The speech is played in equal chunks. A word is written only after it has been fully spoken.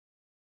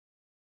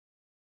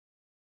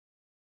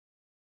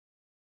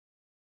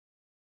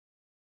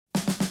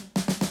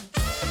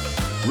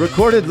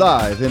Recorded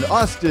live in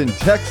Austin,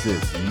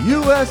 Texas,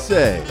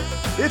 USA.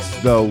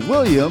 It's the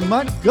William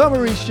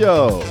Montgomery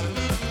Show.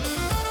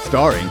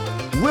 Starring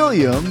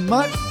William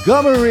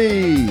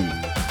Montgomery.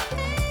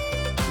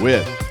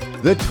 With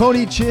the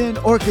Tony Chin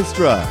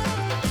Orchestra.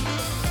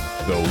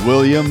 The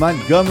William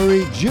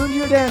Montgomery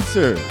Jr.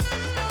 Dancers.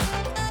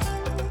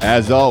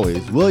 As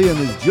always, William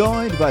is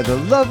joined by the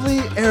lovely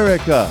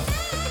Erica.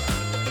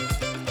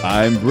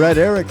 I'm Brett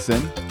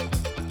Erickson.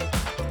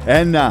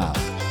 And now,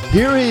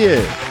 here he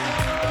is,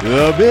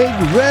 the big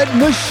red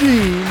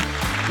machine,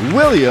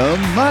 William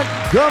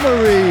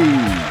Montgomery.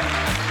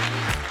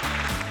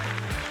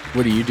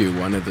 What do you do,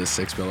 one of the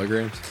 6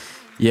 milligrams?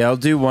 Yeah, I'll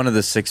do one of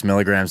the 6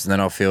 milligrams, and then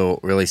I'll feel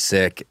really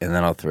sick, and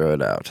then I'll throw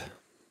it out.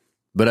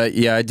 But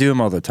I do them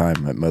all the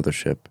time at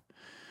Mothership.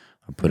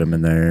 I'll put them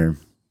in there,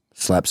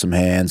 slap some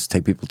hands,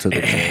 take people to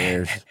the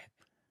chairs,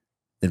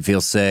 then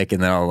feel sick,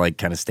 and then I'll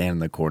kind of stand in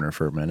the corner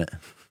for a minute.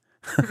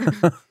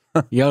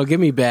 Yeah, it'll give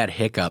me bad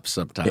hiccups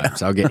sometimes.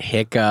 Yeah. I'll get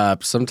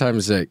hiccups.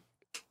 Sometimes it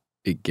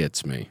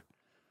gets me.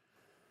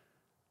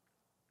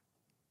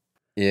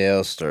 Yeah,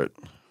 I'll start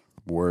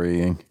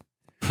worrying.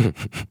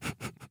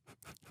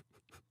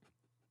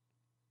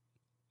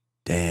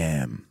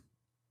 Damn.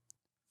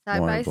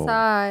 Side by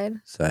side.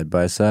 Side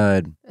by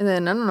side. And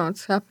then, I don't know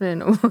what's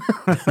happening.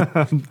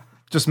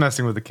 Just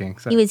messing with the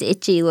kinks. He was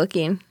itchy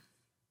looking.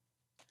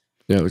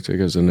 Yeah, it looks like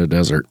I was in the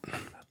desert.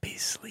 Be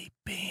sleeping.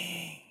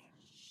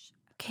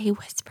 Okay,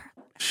 whisper.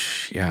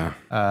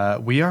 Yeah.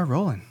 We are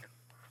rolling.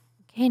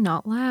 Okay,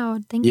 not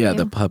loud. Thank you. Yeah,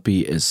 the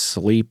puppy is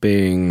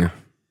sleeping.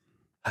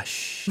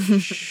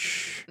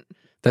 Hush.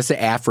 That's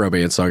the Afro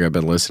Band song I've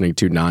been listening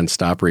to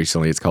nonstop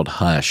recently. It's called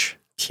Hush.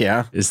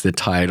 Yeah. Is the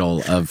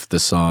title of the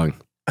song.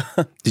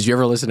 Did you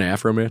ever listen to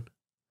Afro Man?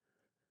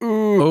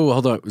 Oh,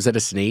 hold on. Was that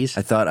a sneeze?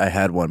 I thought I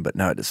had one, but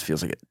now it just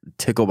feels like a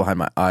tickle behind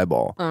my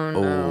eyeball. Oh,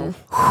 no.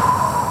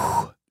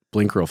 Oh.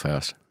 Blink real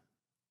fast.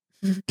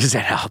 Does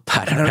that help?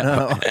 I don't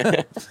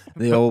know.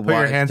 The old Put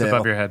your hands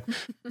above your head.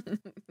 And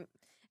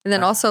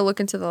then also look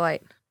into the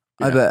light.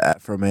 I bet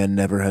Afro Man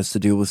never has to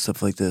deal with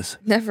stuff like this.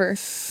 Never.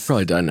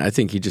 Probably done. I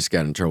think he just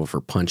got in trouble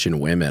for punching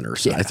women or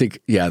something. Yeah. I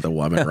think, the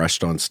woman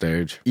rushed on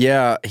stage.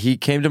 Yeah, he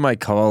came to my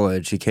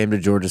college. He came to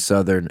Georgia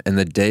Southern, and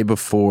the day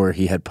before,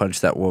 he had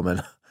punched that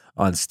woman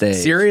on stage.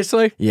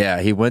 Seriously?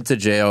 Yeah, he went to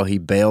jail. He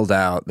bailed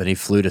out. Then he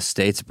flew to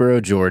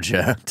Statesboro,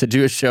 Georgia, to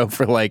do a show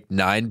for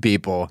 9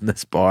 people in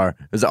this bar.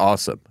 It was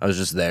awesome. I was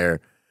just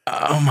there.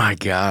 Oh my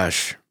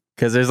gosh.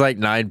 Because there's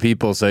 9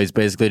 people, so he's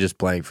basically just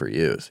playing for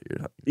you. So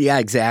you're Yeah,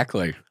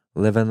 exactly.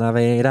 living la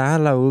vida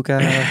loca.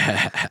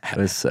 It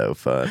was so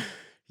fun.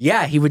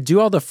 Yeah, he would do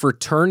all the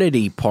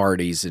fraternity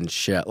parties and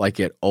shit,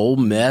 like at Ole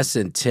Miss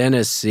in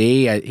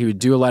Tennessee. He would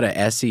do a lot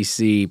of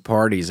SEC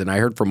parties, and I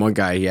heard from one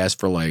guy he asked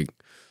for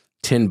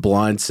 10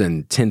 blunts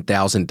and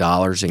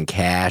 $10,000 in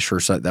cash or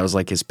something. That was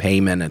his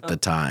payment at the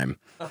time.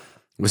 It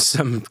was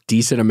some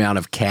decent amount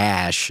of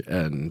cash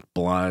and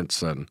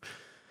blunts. And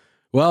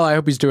well, I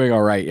hope he's doing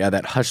all right. Yeah,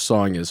 that Hush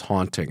song is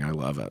haunting. I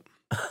love it.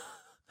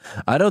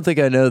 I don't think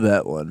I know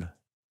that one.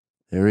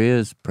 There he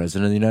is,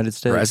 President of the United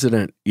States.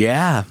 President.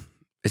 Yeah.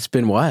 It's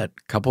been what?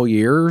 A couple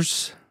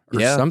years or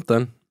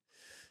something.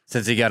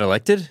 Since he got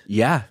elected?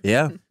 Yeah.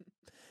 Yeah.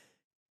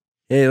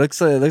 Yeah, he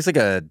looks like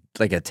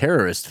a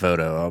terrorist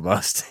photo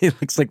almost. He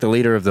looks like the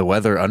leader of the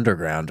Weather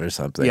Underground or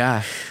something.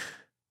 Yeah.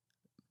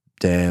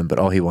 Damn, but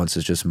all he wants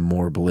is just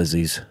more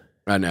blizzies.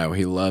 I know.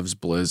 He loves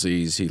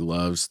blizzies. He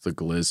loves the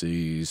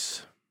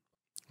glizzies.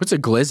 What's a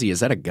glizzy? Is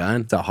that a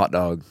gun? It's a hot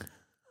dog.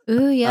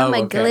 Ooh, yeah,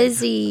 my okay.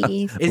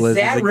 glizzy. Is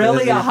that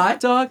really a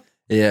hot dog?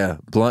 Yeah,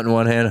 blunt in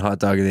one hand, hot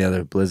dog in the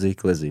other. Blizzy,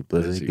 glizzy,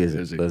 blizzy,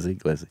 Glizzy, glizzy, blizzy,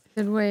 glizzy.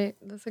 Good way.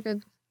 That's a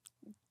good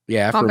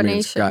Yeah, after me,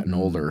 it's combination. gotten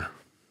older.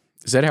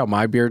 Is that how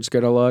my beard's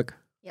going to look?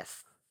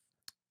 Yes.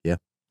 Yeah.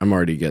 I'm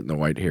already getting the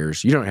white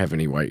hairs. You don't have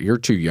any white. You're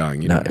too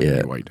young. You Not don't have yet.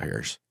 any white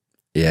hairs.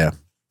 Yeah,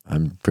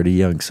 I'm pretty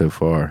young so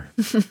far.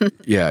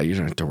 Yeah, you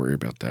don't have to worry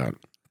about that.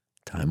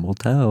 Time will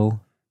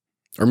tell.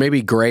 Or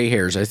maybe gray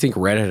hairs. I think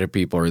redheaded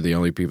people are the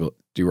only people.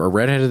 Are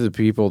redheaded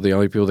people the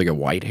only people that get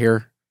white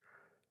hair?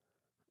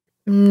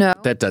 No.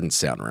 That doesn't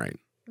sound right.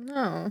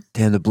 No.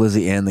 Damn, the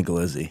blizzy and the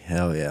glizzy.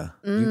 Hell yeah.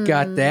 You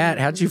got that?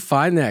 How'd you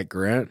find that,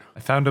 Grant? I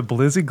found a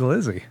blizzy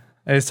glizzy.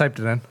 I just typed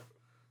it in.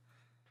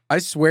 I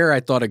swear I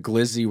thought a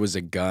glizzy was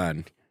a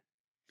gun.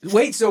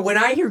 Wait, so when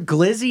I hear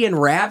glizzy in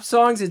rap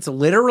songs, it's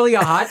literally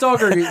a hot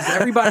dog, or is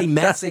everybody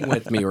messing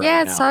with me right now?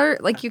 Yeah, it's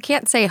hard. You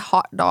can't say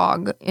hot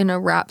dog in a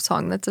rap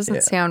song. That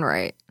doesn't sound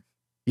right.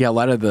 Yeah, a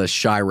lot of the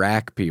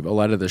Chirac people, a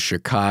lot of the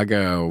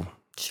Chicago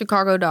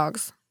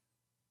dogs.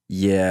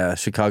 Yeah,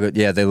 Chicago.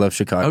 Yeah, they love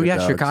Chicago. Oh, yeah,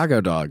 dogs.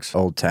 Chicago dogs.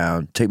 Old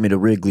Town. Take me to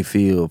Wrigley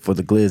Field for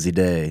the glizzy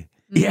day.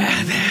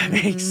 Yeah, that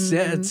makes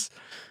sense.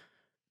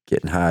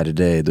 Getting high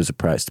today. There's a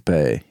price to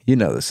pay. You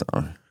know the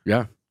song.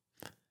 Yeah.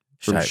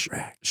 From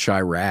Chirac.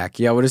 Chirac.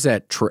 Yeah, what is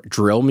that?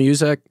 Drill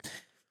music?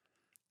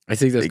 I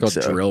think that's called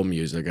so. drill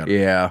music.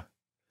 Yeah.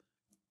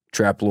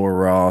 Trap Lore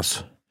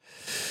Ross.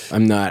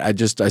 I'm not.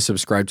 I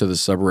subscribe to the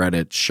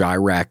subreddit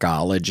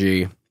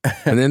Chiracology.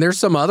 And then there's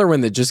some other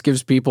one that just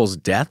gives people's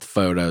death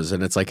photos,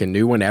 and it's like a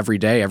new one every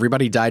day.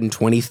 Everybody died in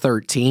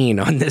 2013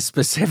 on this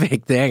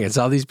specific thing. It's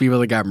all these people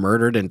that got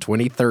murdered in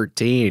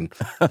 2013.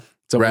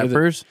 So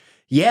Rappers?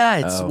 Yeah,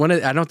 it's one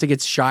of, I don't think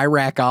it's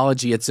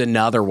Chiracology. It's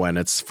another one.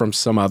 It's from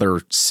some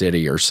other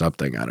city or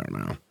something. I don't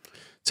know.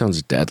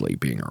 Sounds deadly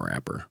being a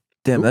rapper.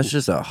 Damn, that's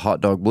just a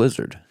hot dog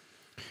blizzard.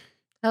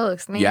 That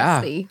looks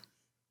nasty. Yeah.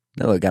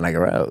 That look kind of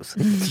gross.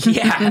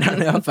 Yeah, I don't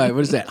know if what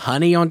is that,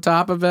 honey on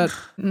top of it?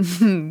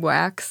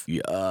 Wax.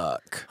 Yuck.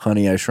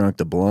 Honey, I Shrunk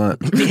the Blunt.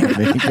 I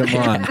mean, come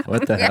on.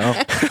 What the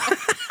hell?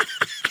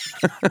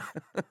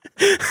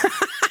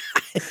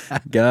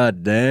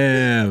 God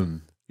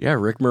damn. Yeah,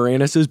 Rick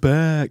Moranis is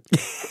back.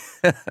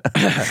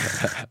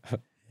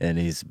 And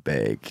he's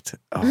baked.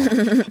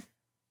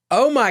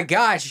 Oh my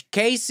gosh,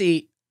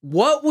 Casey,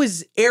 what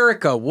was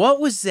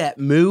that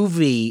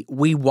movie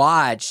we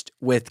watched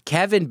with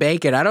Kevin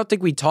Bacon? I don't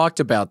think we talked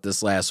about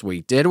this last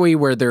week, did we?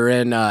 Where they're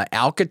in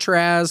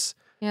Alcatraz.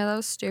 Yeah, that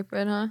was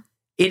stupid, huh?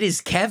 It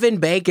is Kevin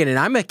Bacon, and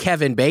I'm a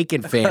Kevin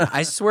Bacon fan.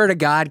 I swear to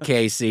God,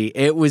 Casey,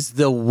 it was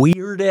the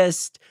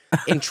weirdest.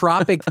 In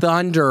Tropic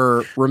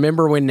Thunder,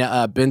 remember when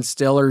Ben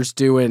Stiller's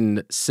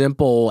doing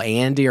Simple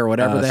Andy or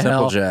whatever the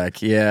hell? Simple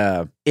Jack,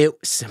 yeah.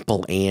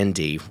 Simple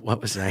Andy.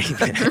 What was that?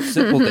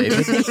 Simple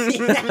David.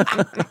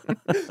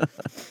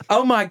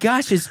 Oh my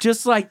gosh, it's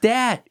just like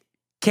that.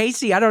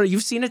 Casey, I don't know.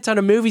 You've seen a ton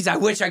of movies. I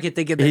wish I could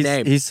think of the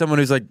name. He's someone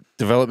who's like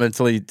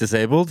developmentally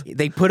disabled.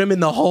 They put him in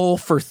the hole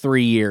for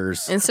 3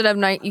 years. Instead of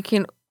you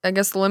can, I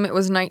guess the limit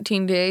was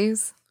 19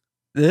 days.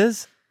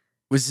 This?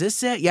 Was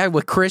this it? Yeah,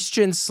 with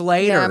Christian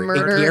Slater Yeah, and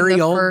murder Gary in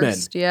the Oldman.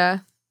 first, yeah.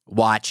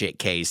 Watch it,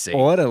 Casey.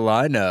 What a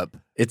lineup.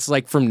 It's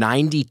like from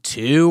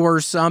 92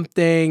 or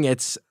something.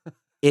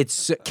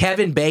 It's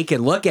Kevin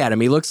Bacon. Look at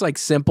him. He looks like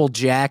Simple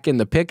Jack in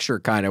the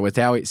picture, kind of, with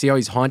how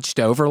he's hunched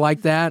over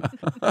like that.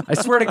 I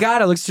swear to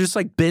God, it looks just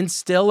like Ben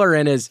Stiller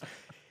and his.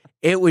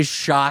 It was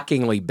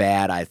shockingly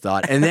bad, I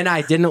thought. And then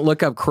I didn't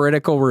look up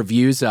critical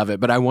reviews of it,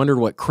 but I wondered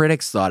what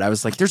critics thought. I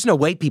was like, there's no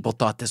way people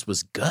thought this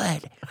was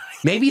good.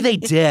 Maybe they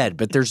did,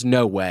 but there's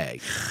no way.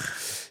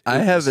 I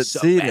haven't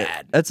seen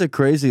bad. it. That's a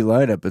crazy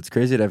lineup. It's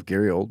crazy to have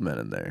Gary Oldman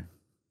in there.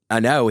 I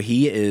know,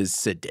 he is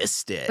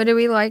sadistic. But do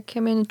we like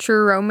him in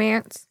True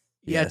Romance?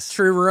 Yeah, Yes.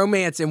 True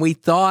Romance. And we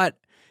thought,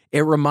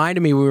 it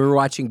reminded me when we were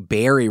watching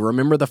Barry.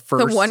 Remember the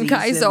first The one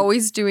guy's season?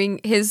 always doing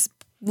his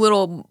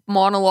little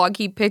monologue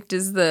he picked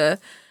as the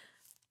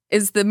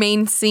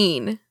main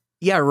scene.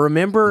 Yeah,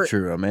 remember?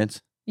 True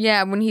Romance.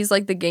 Yeah, when he's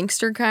like the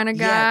gangster kind of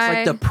guy. Yeah,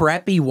 it's like the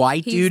preppy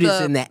white He's dude is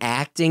the- in the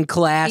acting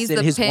class. he's In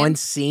the his pimp. one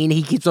scene,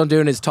 he keeps on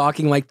doing is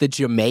talking like the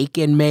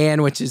Jamaican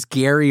man, which is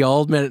Gary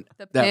Oldman.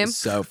 The That pimp. was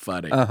so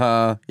funny.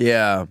 Uh-huh.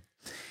 Yeah.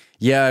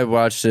 Yeah, I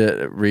watched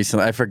it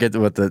recently. I forget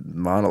what the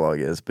monologue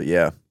is, but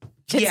yeah.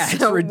 Yeah, it's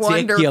so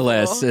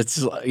ridiculous. wonderful.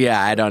 It's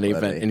I don't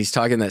even. Funny. And he's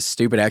talking that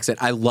stupid accent.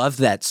 I love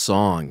that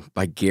song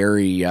by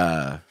Danny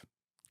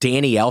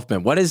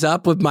Elfman. What is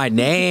up with my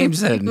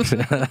names? And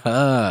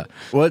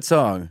What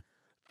song?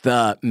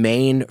 the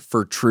main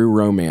for True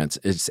Romance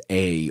is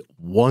a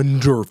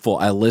wonderful.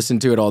 I listen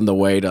to it on the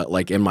way to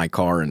like in my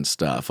car and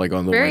stuff, like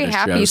on the Very way to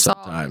happy shows song.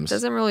 sometimes.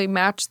 Doesn't really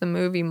match the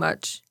movie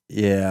much.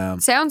 Yeah.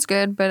 Sounds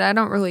good, but I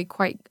don't really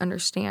quite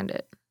understand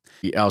it.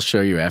 I'll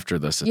show you after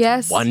this. It's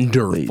Yes.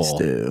 wonderful. Please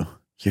do.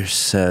 You're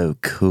so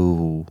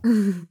cool.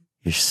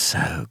 You're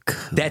so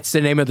cool. That's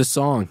the name of the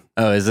song.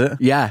 Oh, is it?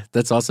 Yeah,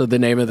 that's also the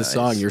name of the Nice.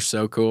 song. You're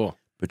so cool.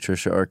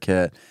 Patricia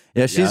Arquette.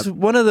 Yeah, she's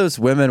one of those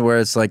women where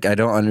it's like, I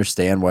don't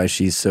understand why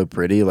she's so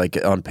pretty. Like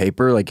on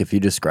paper, like if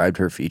you described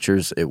her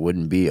features, it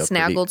wouldn't be a pretty-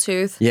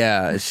 Snaggletooth.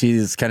 Yeah,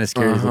 she's kind of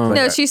scary. to look like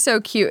No, that. she's so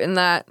cute in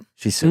that.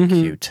 She's so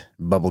cute.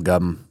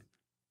 Bubblegum.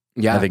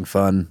 Yeah. Having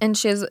fun. And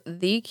she has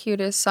the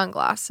cutest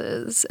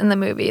sunglasses in the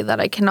movie that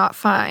I cannot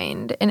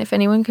find. And if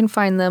anyone can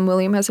find them,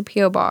 William has a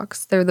P.O.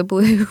 box. They're the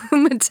blue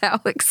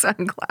metallic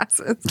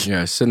sunglasses.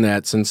 Yeah,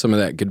 send some of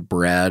that good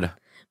bread.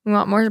 We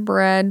want more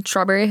bread.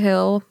 Strawberry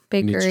Hill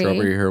You need Bakery.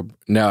 Strawberry Hill.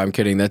 No, I'm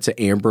kidding. That's an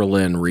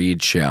Amberlynn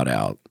Reed shout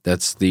out.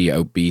 That's the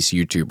obese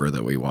YouTuber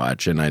that we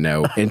watch, and I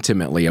know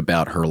intimately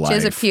about her life. She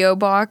has a P.O.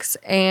 box,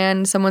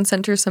 and someone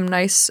sent her some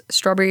nice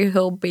Strawberry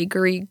Hill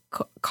Bakery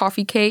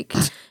coffee cake,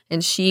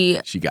 and she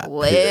got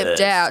flipped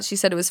pissed. out. She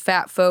said it was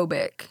fat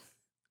phobic.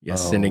 Yeah,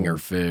 sending her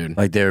food.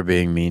 Like they were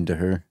being mean to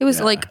her. It was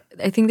Yeah. like,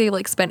 I think they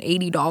like spent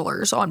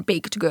 $80 on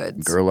baked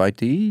goods. Girl like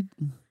to eat.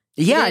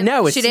 Yeah, didn't-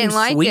 no, it she didn't seemed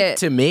like sweet it.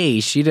 to me.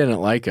 She didn't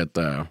like it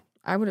though.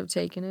 I would have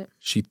taken it.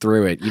 She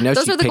threw it. You know,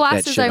 Those she are the picked that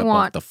glasses shit I up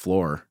want. off the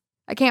floor.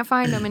 I can't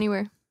find them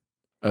anywhere.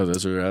 Oh,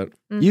 those are out.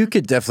 You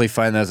could definitely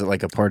find those at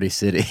like a party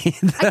city.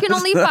 I can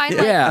only find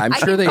like, Yeah, I'm I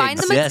sure can they find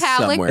the exist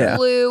metallic somewhere. Yeah.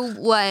 blue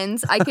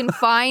lens. I can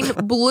find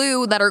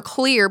blue that are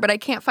clear, but I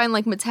can't find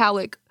like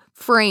metallic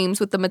frames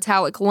with the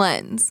metallic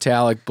lens.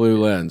 Metallic blue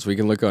lens. We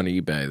can look on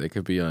eBay. They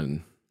could be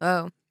on.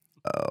 Oh.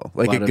 Oh,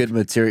 like a Lot of- good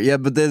material. Yeah,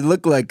 but they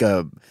look like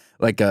a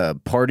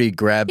party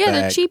grab Yeah,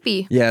 they're bag.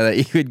 cheapy. Yeah, that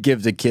you could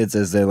give to kids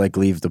as they like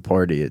leave the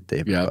party at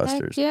Dave Yeah. and Heck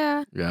Buster's.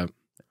 yeah. Yeah,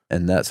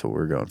 And that's what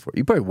we're going for.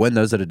 You probably win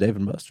those at a Dave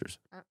and Buster's.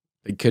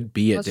 it could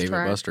be at Let's Dave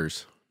try. and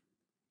Buster's.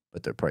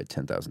 But they're probably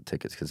 10,000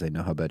 tickets because they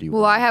know how bad you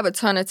Well, want. I have a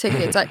ton of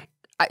tickets.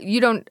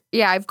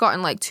 I've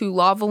gotten like 2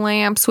 lava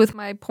lamps with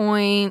my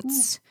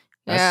points.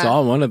 Yeah. I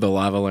saw one of the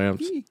lava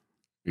lamps.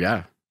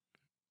 Yeah.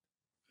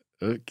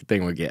 The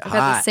thing would get I've had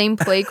the hot same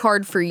play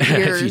card for if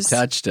years. you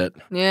touched it.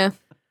 Yeah.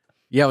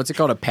 Yeah, what's it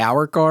called? A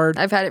power card?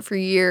 I've had it for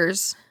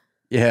years.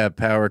 Yeah,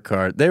 power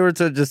card. They were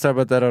just talking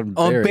about that on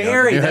On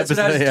Barry. the new That's what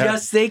I was episode, yeah.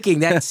 just thinking.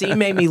 That scene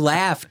made me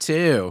laugh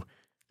too.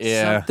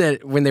 Yeah.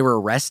 Something when they were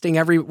arresting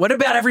what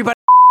about everybody?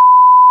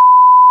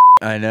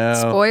 I know.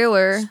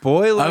 Spoiler.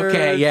 Spoiler.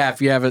 Okay, yeah,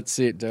 if you haven't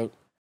seen it, don't.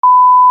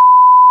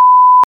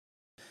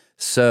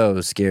 So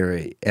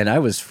scary. And I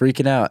was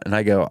freaking out. And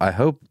I go, I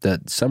hope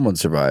that someone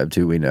survived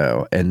who we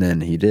know. And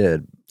then he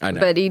did. I know.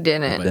 But he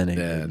didn't. But Then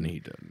then he he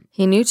didn't.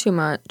 He knew too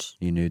much.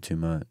 You knew too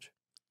much.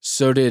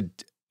 So did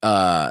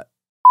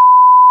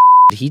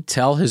he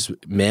tell his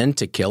men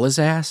to kill his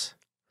ass?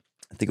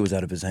 I think it was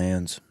out of his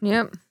hands.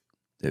 Yep.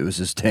 It was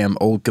his damn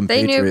old They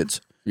knew. compatriots.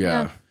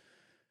 Yeah.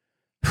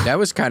 That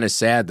was kind of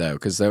sad though,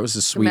 because that was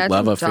a sweet Imagine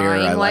love affair.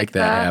 dying I like like that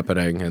that.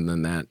 happening, and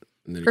then that.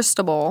 And then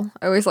Cristobal.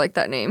 I always like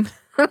that name.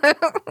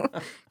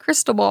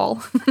 Cristobal.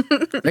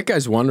 that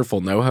guy's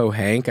wonderful. NoHo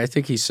Hank. I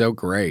think he's so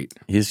great.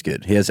 He's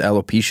good. He has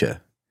alopecia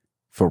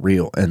for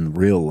real in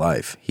real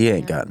life. He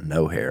ain't got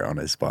no hair on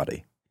his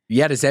body.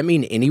 Yeah. Does that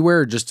mean anywhere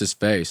or just his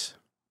face?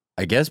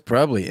 I guess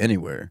probably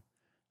anywhere.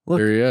 Look,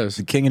 There he he's is.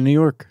 the king of New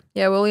York.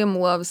 Yeah, William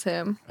loves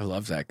him. I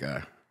love that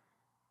guy.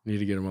 Need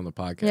to get him on the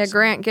podcast. Yeah,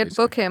 Grant,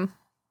 book him.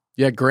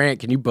 Yeah, Grant,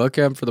 can you book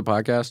him for the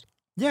podcast?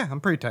 Yeah, I'm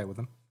pretty tight with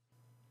him.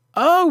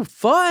 Oh,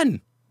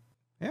 fun.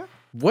 Yeah.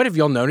 What, have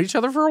y'all known each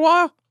other for a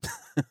while?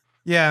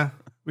 Yeah,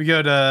 we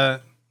go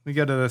to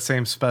the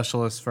same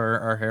specialist for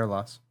our hair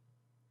loss.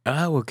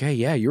 Oh, okay.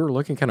 Yeah, you were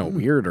looking kind of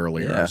weird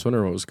earlier. I Yeah. was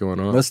wondering what was going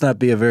on. Must not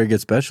be a very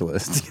good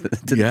specialist. It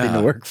didn't seem Yeah.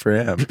 to work for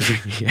him.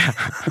 yeah.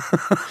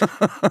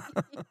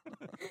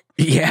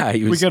 Yeah,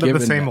 he We was go to the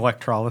giving same that-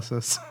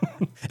 electrolysis.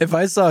 If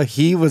I saw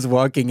he was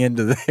walking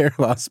into the hair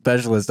loss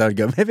specialist, I'd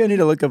go, maybe I need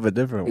to look up a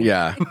different one.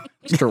 Yeah.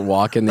 Start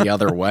walking the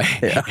other way.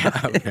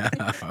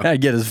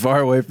 I'd get as far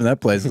away from that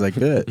place as I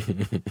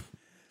could.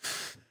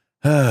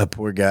 Ah,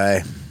 poor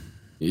guy.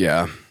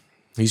 Yeah.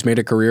 He's made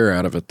a career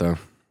out of it, though.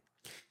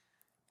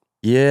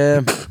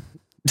 Yeah,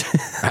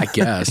 I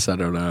guess. I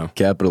don't know.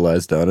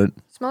 capitalized on it.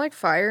 Smell like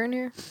fire in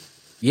here?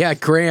 Yeah,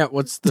 Grant,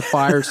 what's the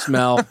fire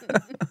smell?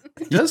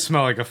 It does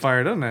smell like a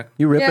fire, doesn't it?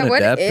 You ripping Yeah, a what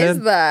dab is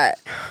pen? that?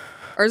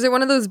 Or is it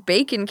one of those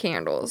bacon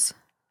candles?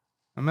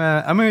 I'm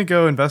gonna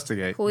go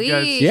investigate. You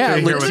guys Please. Yeah, stay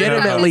it here with them.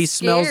 legitimately That's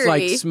smells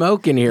like scary.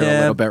 smoke in here a Yeah.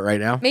 little bit right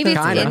now. Maybe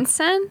it's Kinda.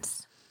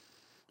 incense?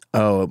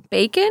 Oh,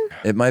 Bacon?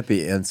 it might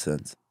be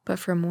incense. But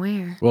from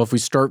where? Well, if we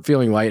start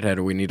feeling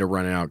lightheaded, we need to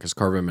run out because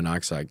carbon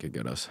monoxide could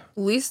get us.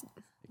 At least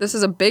this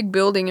is a big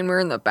building and we're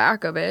in the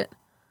back of it.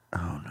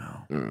 Oh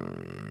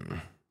no.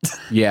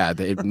 Yeah,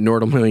 it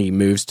normally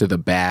moves to the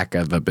back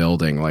of a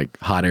building, like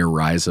hot air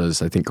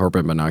rises. I think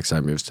carbon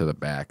monoxide moves to the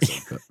back of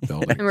the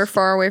building. And we're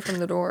far away from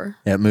the door.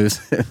 Yeah,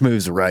 it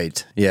moves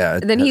right. Yeah.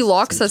 And then he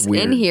locks us in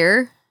weird.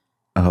 here.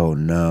 Oh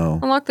no.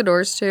 Unlock the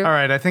doors too. All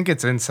right, I think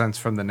it's incense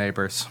from the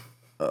neighbors.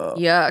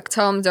 Yuck.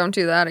 Tell him don't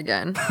do that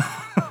again.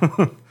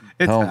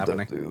 It's Don't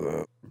happening. do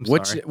that.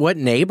 I'm sorry. What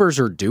neighbors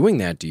are doing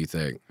that, do you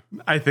think?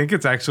 I think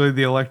it's actually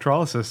the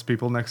electrolysis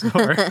people next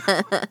door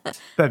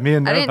that me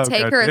and I Noho didn't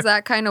take go her to. as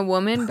that kind of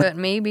woman, but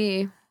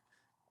maybe.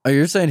 Oh,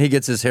 you're saying he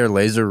gets his hair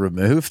laser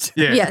removed?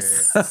 Yeah,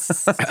 Yes.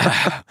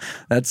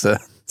 That's a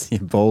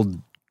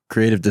bold,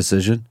 creative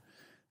decision,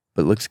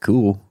 but looks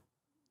cool.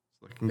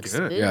 Looking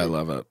good. Yeah, I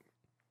love it.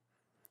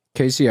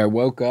 Casey, I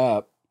woke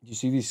up. You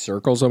see these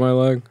circles on my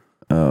leg?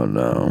 Oh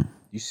no.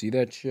 You see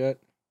that shit?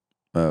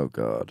 Oh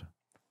god.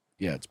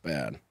 Yeah, it's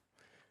bad.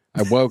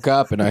 I woke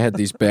up and I had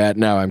these bad.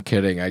 No, I'm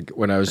kidding.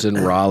 When I was in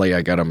Raleigh,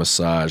 I got a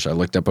massage. I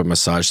looked up a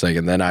massage thing,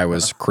 and then I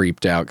was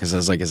creeped out because I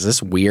was like, "Is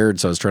this weird?"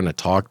 So I was trying to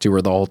talk to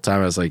her the whole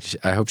time. I was like,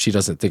 "I hope she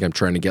doesn't think I'm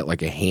trying to get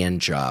like a hand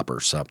job or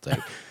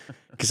something,"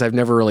 because I've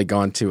never really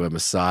gone to a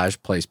massage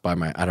place by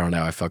my. I don't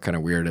know. I felt kind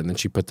of weird, and then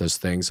she put those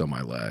things on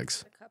my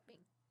legs.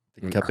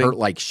 It Cupping? hurt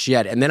like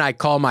shit. And then I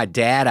call my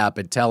dad up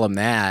and tell him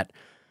that. I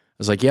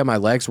was like, "Yeah, my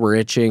legs were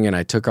itching, and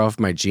I took off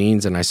my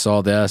jeans, and I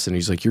saw this," and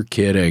he's like, "You're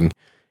kidding."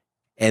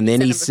 And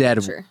then he Send him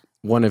a said picture.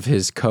 one of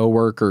his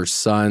coworker's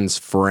son's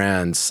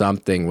friends,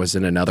 something, was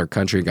in another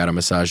country, got a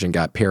massage, and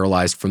got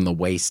paralyzed from the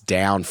waist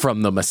down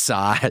from the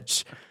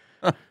massage.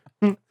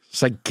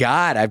 It's like,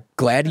 God, I'm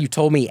glad you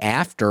told me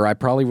after. I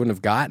probably wouldn't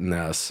have gotten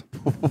this.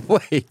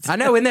 Wait. I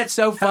know, isn't that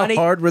so How funny?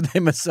 hard were they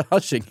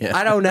massaging it?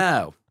 I don't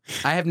know.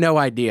 I have no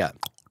idea.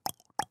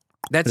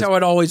 That's how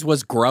it always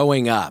was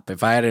growing up.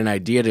 If I had an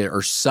idea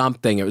or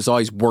something, it was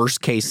always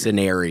worst case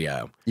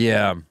scenario.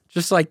 Yeah.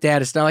 Just like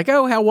that. It's not like,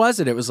 oh, how was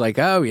it? It was like,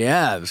 oh,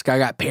 yeah, this guy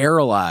got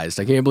paralyzed.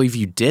 I can't believe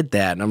you did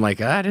that. And I'm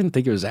like, I didn't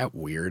think it was that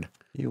weird.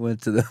 You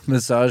went to the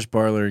massage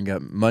parlor and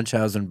got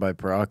Munchausen by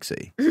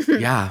proxy.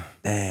 Yeah.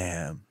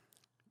 Damn.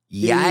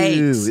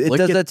 Yikes. Ew, it Look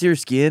does at- that to your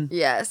skin?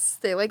 Yes.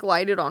 They like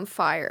light it on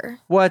fire.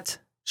 What?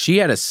 She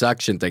had a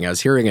suction thing. I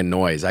was hearing a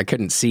noise. I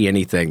couldn't see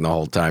anything the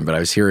whole time, but I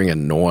was hearing a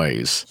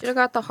noise. Should have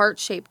got the heart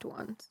shaped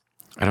ones.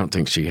 I don't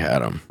think she had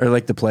them. Or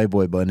like the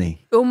Playboy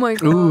bunny. Oh my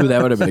god. Ooh,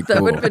 that would have been That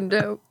cool. would have been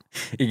dope.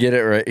 You get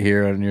it right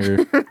here on your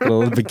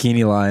little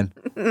bikini line.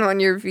 On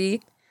your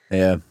V.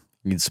 Yeah.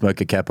 You can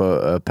smoke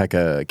a pack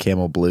of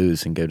Camel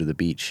Blues and go to the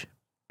beach.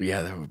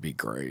 Yeah, that would be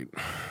great.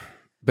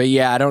 But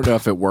yeah, I don't know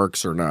if it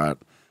works or not.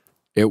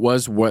 It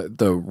was what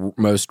the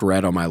most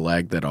red on my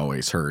leg that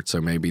always hurt, so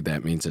maybe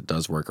that means it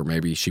does work, or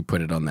maybe she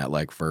put it on that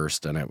leg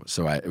first, and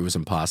it was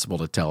impossible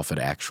to tell if it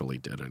actually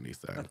did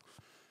anything.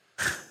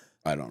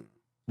 I don't.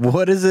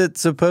 What is it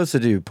supposed to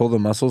do? Pull the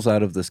muscles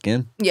out of the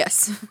skin?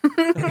 Yes.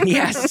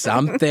 Yeah,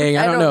 something.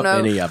 I don't know if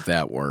any of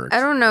that works. I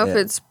don't know if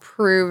it's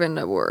proven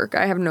to work.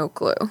 I have no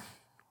clue.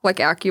 Like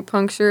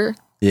acupuncture.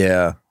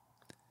 Yeah.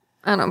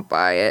 I don't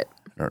buy it.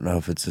 I don't know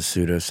if it's a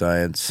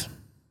pseudoscience.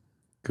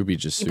 Could be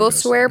just People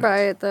swear pseudoscience. by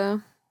it,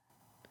 though.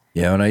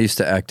 Yeah, when I used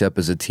to act up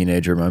as a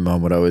teenager, my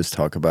mom would always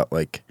talk about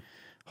like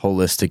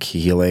holistic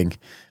healing.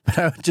 But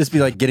I would just be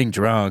like getting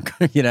drunk,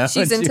 you know?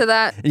 She's into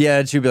that. Yeah,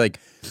 and she'd be like,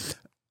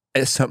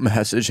 something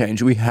has to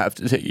change. We have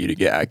to take you to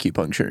get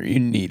acupuncture. You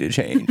need to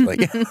change.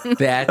 Like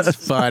That's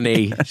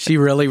funny. She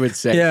really would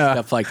say Yeah.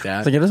 stuff like that.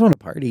 It's like, I just want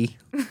to party.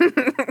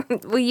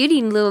 Well, you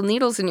need little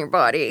needles in your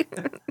body.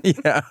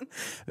 Yeah.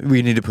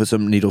 We need to put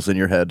some needles in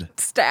your head.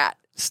 Stat.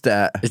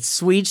 It's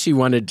sweet she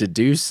wanted to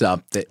do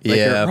something. Like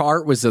Yeah. her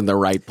heart was in the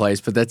right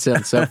place, but that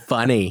sounds so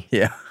funny.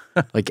 Yeah.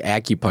 Like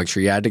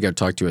acupuncture. Yeah, I had to go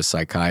talk to a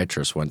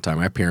psychiatrist one time.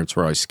 My parents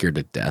were always scared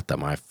to death of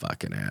my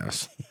fucking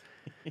ass.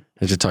 I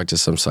had to talk to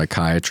some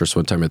psychiatrist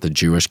one time at the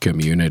Jewish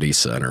Community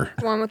Center.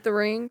 One with the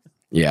ring.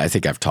 Yeah, I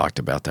think I've talked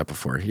about that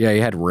before. Yeah, he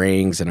had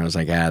rings, and I was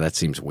like, that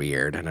seems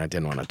weird. And I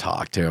didn't want to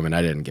talk to him, and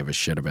I didn't give a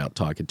shit about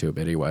talking to him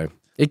anyway.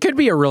 It could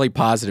be a really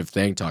positive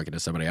thing talking to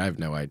somebody. I have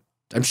no idea.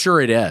 I'm sure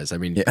it is. I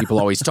mean, people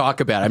always talk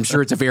about it. I'm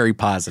sure it's a very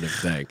positive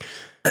thing.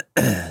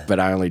 But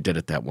I only did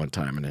it that one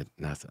time, and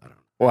nothing. I don't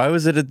know. Why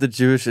was it at the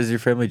Jewish? Is your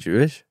family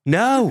Jewish?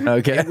 No.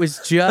 Okay. It was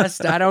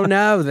just, I don't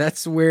know.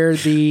 That's where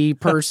the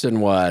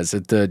person was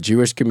at the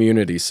Jewish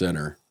Community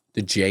Center,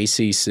 the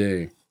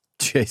JCC.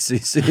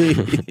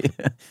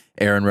 JCC.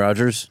 Aaron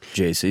Rodgers,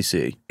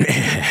 JCC.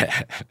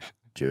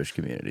 Jewish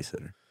Community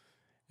Center.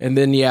 And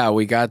then,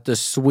 we got the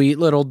sweet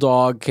little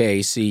dog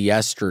Casey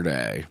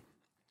yesterday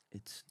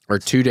or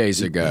 2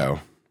 days ago.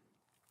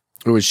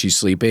 Was she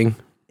sleeping?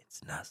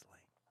 It's nuzzling.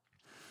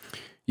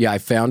 Yeah, I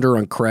found her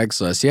on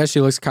Craigslist. Yeah, she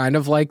looks kind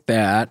of like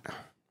that,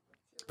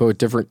 but with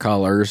different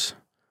colors.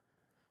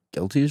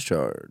 Guilty as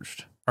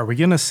charged. Are we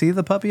going to see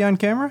the puppy on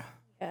camera?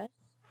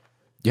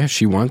 Yeah,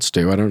 she wants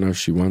to. I don't know if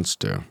she wants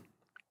to.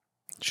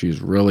 She's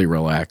really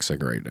relaxing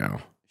right now.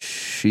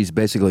 She's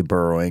basically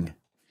burrowing.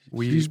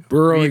 She's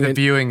burrowing. We, the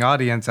viewing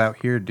audience out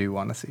here, do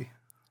want to see.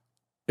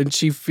 And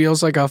she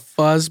feels like a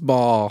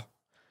fuzzball.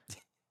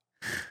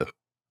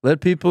 Let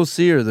people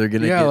see her. They're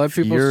going to get let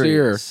people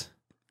furious. see her.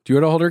 Do you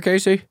want to hold her,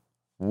 Casey?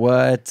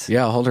 What?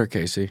 Yeah, I'll hold her,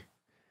 Casey.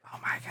 Oh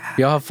my God.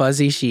 Feel how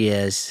fuzzy she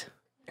is.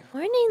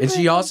 Morning, And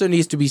she also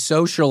needs to be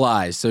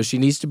socialized, so she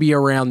needs to be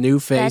around new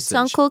faces.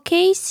 That's Uncle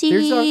Casey.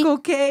 There's Uncle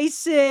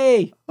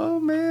Casey. Oh,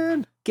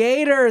 man.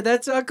 Gator,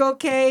 that's Uncle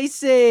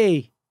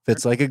Casey.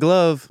 Fits like a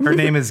glove. Her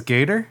name is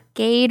Gator?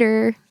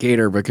 Gator.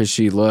 Gator, because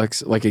she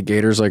looks like a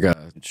gator's like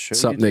a Show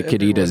something you that to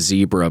could eat a everyone.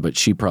 zebra, but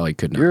she probably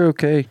could not. You're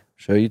okay.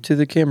 Show you to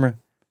the camera.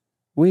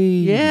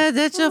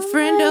 That's a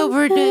friend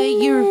over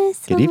there.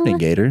 Good evening,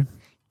 Gator.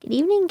 Good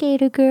evening,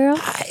 Gator girl.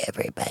 Hi,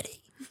 everybody.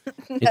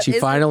 And she is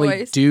her finally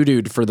voice.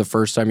 doo-dooed for the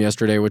first time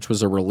yesterday, which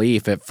was a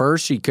relief. At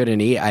first, she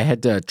couldn't eat. I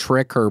had to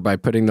trick her by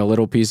putting the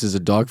little pieces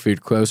of dog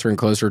food closer and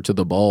closer to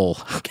the bowl.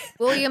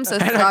 William's a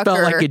And I felt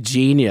sucker. like a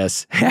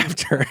genius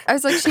after. I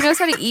was like, she knows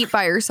how to eat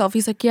by herself.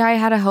 He's like, yeah, I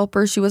had to help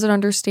her. She wasn't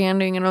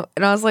understanding. And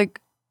I was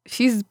like,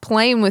 she's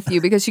playing with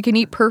you because she can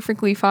eat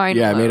perfectly fine.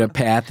 Yeah, I made a alone.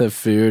 path of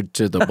food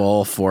to the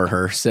bowl for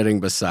her, sitting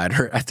beside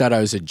her. I thought I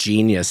was a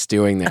genius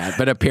doing that,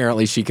 but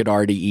apparently she could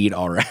already eat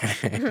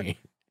already.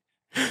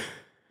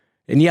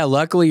 And yeah,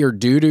 luckily her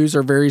doo-doos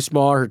are very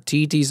small. Her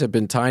TTs have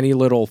been tiny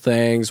little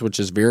things, which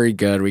is very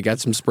good. We got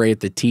some spray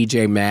at the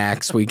TJ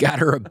Maxx. We got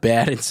her a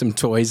bed and some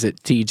toys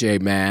at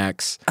TJ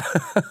Maxx.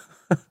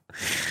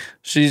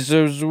 She's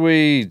so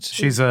sweet.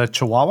 She's a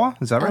Chihuahua?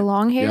 Is that A right?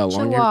 long-haired Yeah,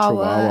 long-haired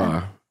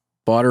Chihuahua.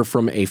 Bought her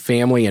from a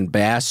family in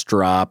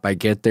Bastrop. I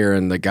get there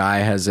and the guy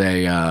has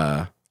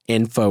a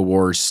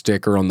InfoWars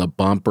sticker on the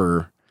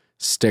bumper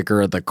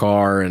sticker of the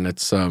car, and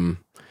it's some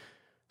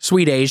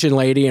sweet Asian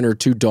lady and her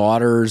two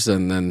daughters,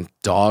 and then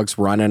dogs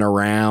running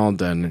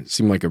around, and it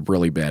seemed like a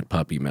really bad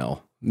puppy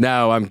mill.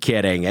 No, I'm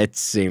kidding. It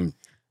seemed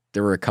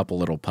there were a couple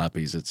little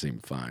puppies. It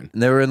seemed fine.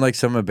 And they were in like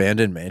some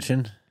abandoned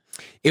mansion.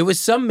 It was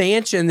some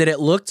mansion that it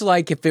looked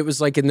like if it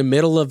was like in the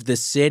middle of the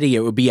city,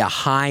 it would be a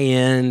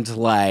high-end,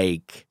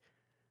 like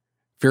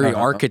very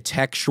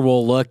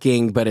architectural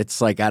looking, but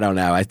it's like, I don't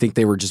know. I think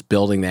they were just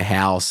building the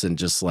house and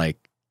just like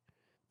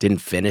didn't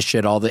finish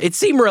it all. It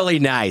seemed really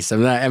nice.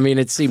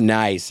 It seemed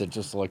nice. It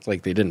just looked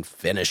like they didn't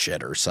finish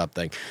it or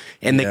something.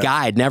 And the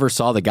guy, I'd never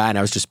saw the guy, and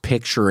I was just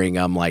picturing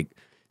him like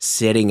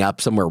sitting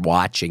up somewhere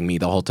watching me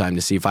the whole time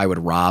to see if I would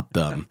rob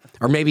them.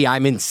 Or maybe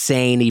I'm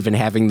insane even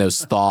having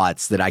those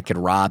thoughts that I could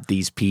rob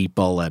these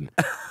people. And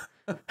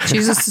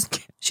She's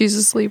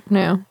asleep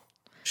now.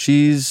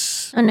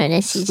 She's Oh, no,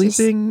 she's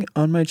sleeping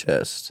on my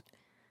chest.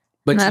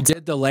 But she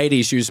did the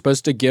lady. She was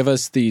supposed to give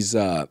us these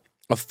a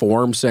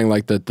form saying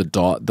like that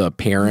the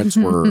parents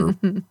were.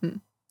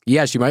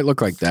 Yeah, she might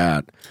look like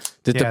that.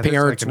 That Yeah, the that's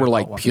parents like an were adult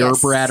like one.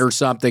 purebred or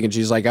something, and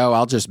she's like, "Oh,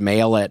 I'll just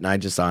mail it." And I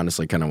just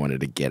honestly kind of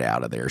wanted to get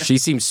out of there. She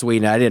seemed sweet,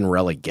 and I didn't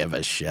really give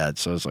a shit,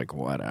 so I was like,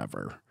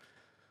 "Whatever."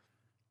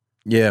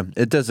 Yeah,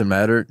 it doesn't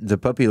matter. The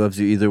puppy loves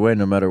you either way,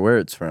 no matter where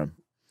it's from.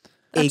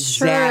 That's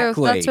true.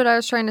 That's what I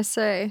was trying to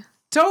say.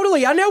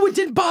 Totally. I know it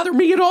didn't bother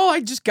me at all.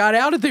 I just got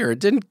out of there. I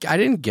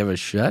didn't give a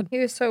shit. He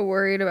was so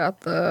worried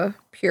about the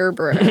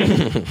purebred.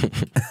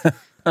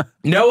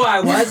 No, I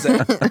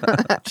wasn't.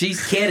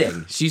 She's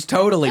kidding. She's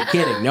totally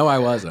kidding. No, I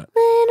wasn't.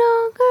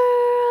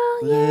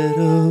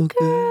 Little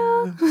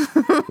girl.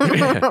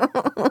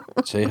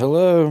 Say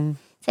hello.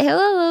 Say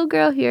hello, little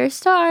girl. You're a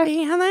star.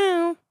 Hey,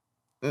 hello.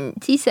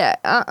 She said,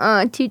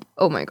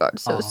 oh my God,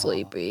 so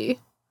sleepy.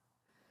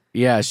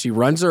 Yeah, she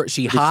hops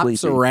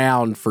sleepy.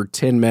 around for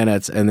 10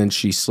 minutes and then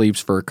she sleeps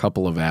for a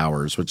couple of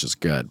hours, which is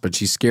good. But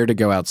she's scared to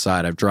go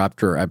outside. I've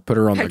dropped her. I put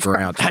her on the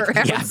ground.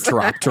 I've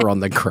dropped her on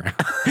the ground.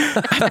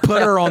 I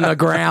put her on the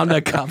ground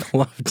a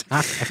couple of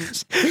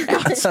times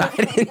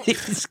outside and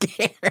she's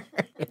scared.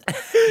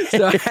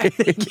 So I had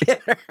to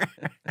get her.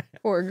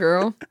 Poor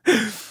girl.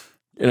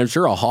 And I'm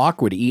sure a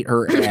hawk would eat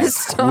her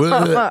ass.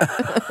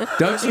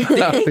 Don't you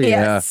think?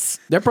 Yes.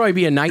 That'd probably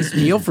be a nice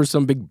meal for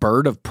some big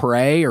bird of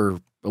prey or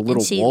a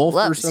little She wolf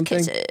loves or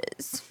something.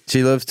 kisses.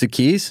 She loves to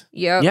keys?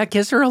 Yep. Yeah,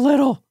 kiss her a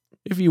little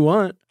if you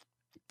want.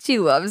 She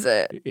loves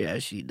it. Yeah,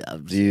 she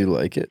does. Do you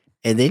like it?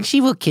 And then she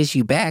will kiss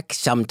you back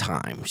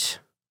sometimes.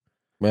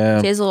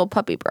 Well, She has a little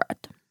puppy breath.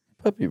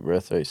 puppy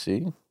breath, I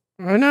see.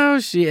 I know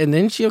and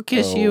then she'll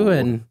kiss you,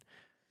 and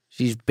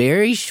she's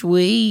very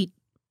sweet.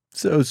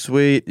 So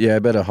sweet. Yeah, I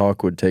bet a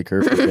hawk would take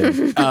her for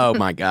bed. Oh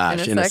my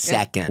gosh! In In a a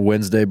second.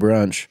 Wednesday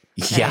brunch.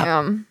 Yeah,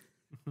 Damn.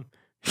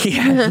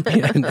 yeah.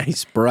 A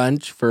nice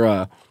brunch for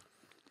a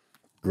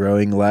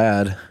Growing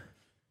lad.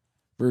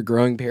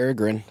 growing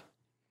peregrine.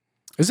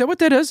 Is that what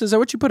that is? Is that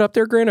what you put up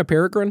there, Grant? A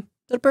peregrine?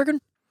 Is that a peregrine?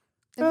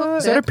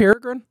 Is that a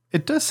peregrine?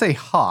 It does say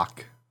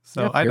hawk,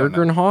 so Yeah, I don't know.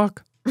 peregrine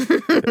hawk.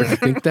 I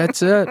think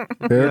that's it.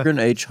 Peregrine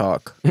H.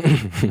 Hawk.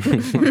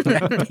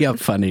 That'd be a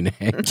funny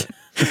name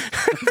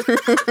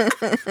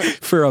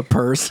for a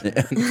person.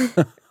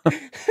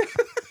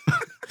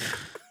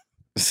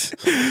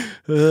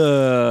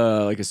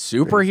 Like a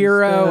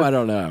superhero? I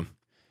don't know.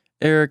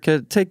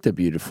 Erica, take the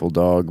beautiful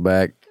dog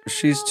back.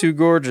 She's too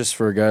gorgeous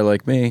for a guy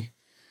like me.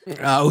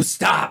 Oh,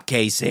 stop,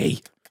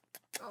 Casey.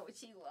 Oh,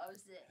 she loves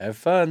it. Have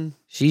fun.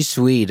 She's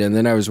sweet. And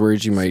then I was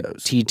worried she might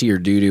TT or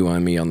doo-doo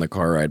on me on the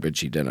car ride, but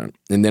she didn't.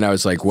 And then I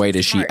was like, wait,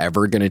 is she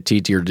ever going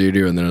to TT or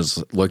doo-doo? And then I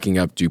was looking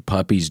up, do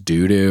puppies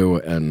doo-doo?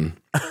 And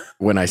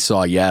when I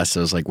saw yes,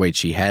 I was like, wait,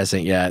 she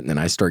hasn't yet. And then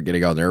I start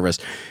getting all nervous.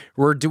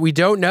 We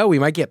don't know. We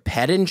might get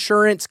pet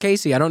insurance,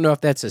 Casey. I don't know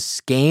if that's a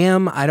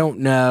scam. I don't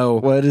know.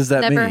 What does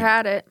that Never mean?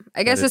 had it.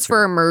 I guess That it's is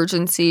for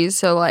emergencies,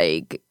 so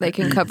like they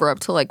can cover up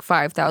to like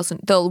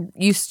 $5,000.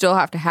 You still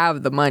have to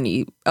have the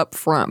money up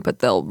front, but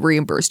they'll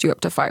reimburse you up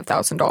to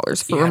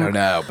 $5,000 for Yeah, I don't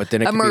know. But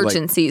then it could be like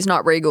emergencies,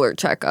 not regular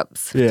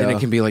checkups. then it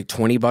can be like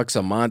 $20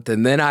 a month.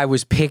 And then I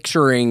was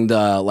picturing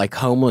the like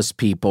homeless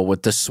people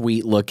with the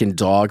sweet looking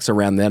dogs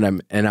around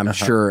them. And I'm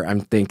sure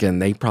I'm thinking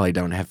they probably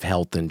don't have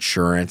health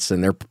insurance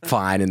and they're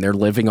fine and they're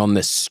living on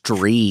the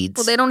streets.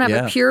 Well, they don't have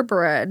Yeah. a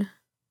purebred.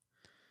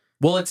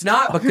 Well, it's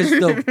not because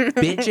the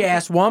bitch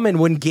ass woman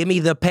wouldn't give me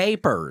the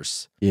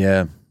papers.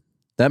 Yeah.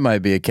 That might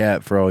be a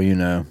cat for all you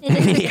know.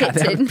 Yeah,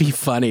 that would be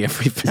funny if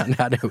we found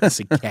out it was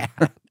a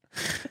cat.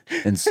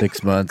 In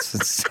 6 months,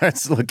 it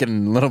starts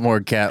looking a little more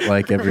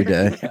cat-like every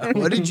day.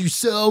 What did you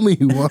sell me?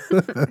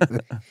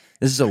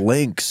 This is a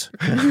lynx.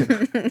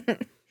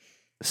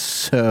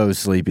 So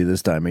sleepy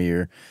this time of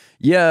year.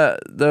 Yeah,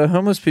 the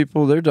homeless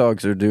people, their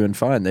dogs are doing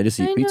fine. They just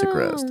eat pizza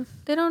crust.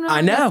 They don't know,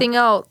 I know. anything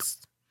else.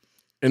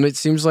 And it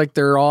seems like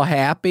they're all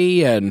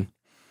happy, and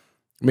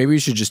maybe we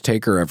should just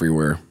take her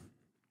everywhere.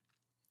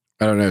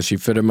 I don't know. She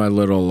fit in my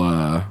little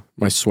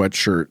my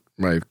sweatshirt,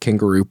 my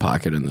kangaroo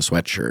pocket in the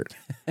sweatshirt.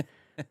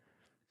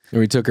 And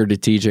we took her to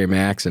TJ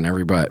Maxx, and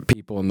everybody,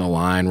 people in the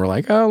line were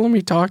like, "Oh, let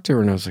me talk to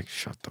her." And I was like,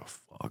 "Shut the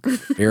fuck."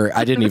 Eric,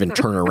 I didn't even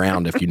turn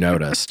around. If you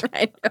noticed,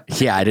 I know.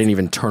 yeah, I didn't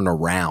even turn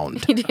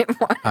around. He didn't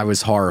want. I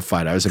was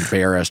horrified. I was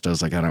embarrassed. I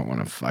was like, I don't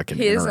want to fucking.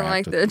 He doesn't interact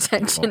like with the these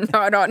people. attention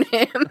not on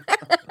him.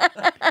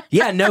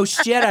 Yeah, no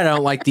shit. I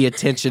don't like the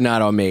attention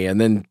not on me.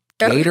 And then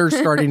Gator's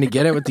starting to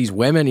get it with these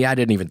women. Yeah, I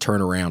didn't even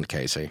turn around,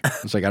 Casey.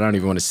 It's like I don't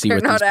even want to see They're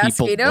what not these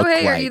people asking, "Oh, look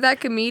hey, like. are you that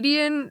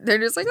comedian?" They're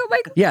just like, "Oh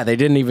my God." Yeah, they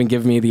didn't even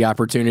give me the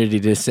opportunity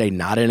to say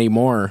not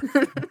anymore.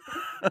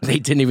 They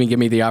didn't even give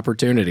me the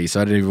opportunity,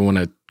 so I didn't even want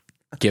to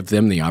give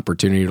them the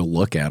opportunity to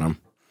look at them.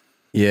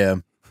 Yeah.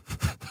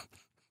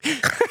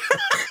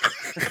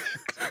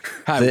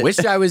 I wish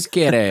I was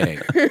kidding.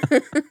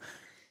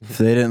 If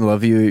they didn't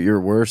love you at your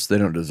worst, they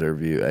don't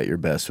deserve you at your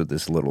best with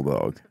this little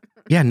dog.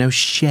 Yeah, no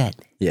shit.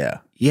 Yeah.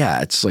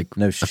 Yeah, it's like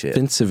No shit.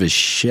 offensive as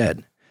shit.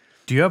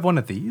 Do you have one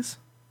of these?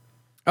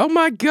 Oh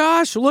my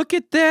gosh, look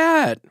at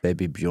that.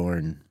 Baby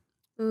Bjorn.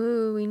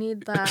 Ooh, we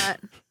need that.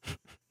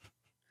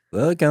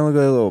 Well, it kind of look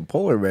like a little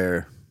polar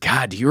bear.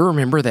 God, do you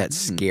remember that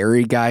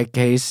scary guy,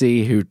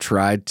 Casey, who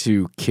tried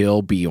to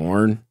kill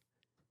Bjorn?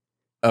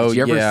 Oh, Did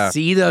you ever yeah.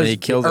 see those? And he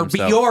killed or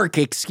himself. Bjork,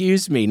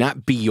 excuse me,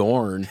 not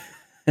Bjorn.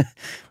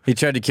 He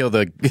tried to kill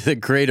the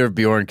creator of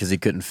Bjorn because he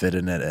couldn't fit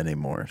in it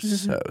anymore.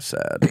 So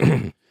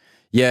sad.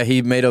 Yeah,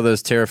 he made all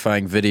those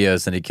terrifying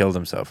videos and he killed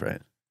himself,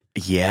 right?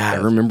 Yeah, I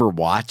remember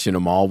watching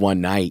them all one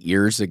night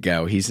years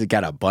ago. He's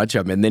got a bunch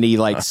of them. And then he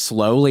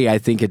slowly, I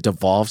think it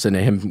devolves into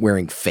him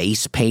wearing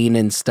face paint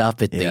and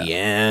stuff at the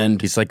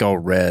end. He's like all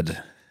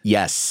red.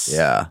 Yes.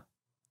 Yeah.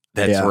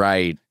 That's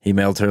right. He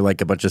mailed her like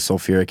a bunch of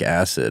sulfuric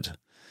acid.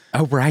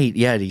 Oh, right.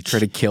 Yeah, he tried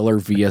to kill her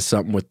via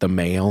something with the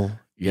mail.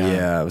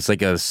 Yeah, it was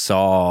like a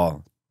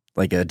saw,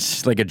 like a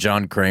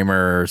John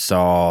Kramer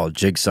saw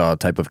jigsaw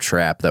type of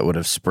trap that would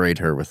have sprayed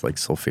her with like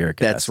sulfuric acid.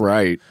 That's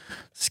right.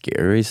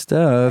 Scary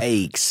stuff.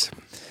 Aches.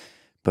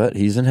 But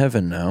he's in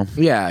heaven now.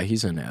 Yeah,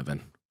 he's in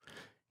heaven.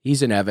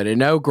 He's in heaven. And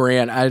no,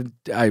 Grant,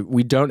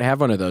 we don't have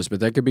one of those, but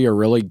that could be a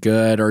really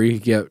good, or you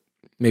could get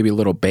maybe a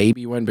little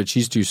baby one, but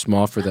she's too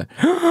small for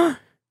that.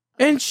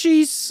 And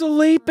she's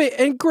sleeping.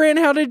 And Grant,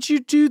 how did you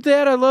do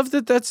that? I love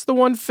that that's the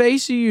one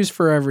face you use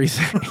for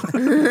everything.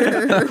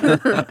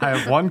 I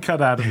have one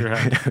cut out of your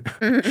head.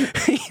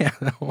 Yeah.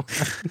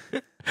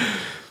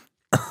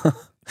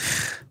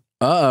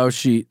 Uh-oh,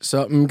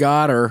 something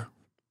got her.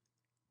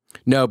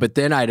 No, but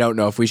then I don't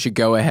know if we should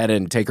go ahead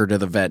and take her to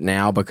the vet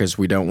now because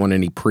we don't want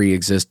any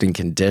pre-existing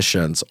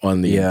conditions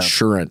on the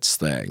insurance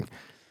thing.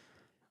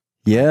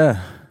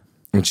 Yeah.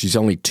 And she's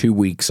only 2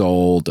 weeks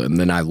old, and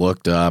then I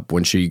looked up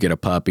when should you get a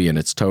puppy, and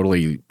it's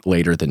totally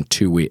later than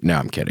 2 weeks. No,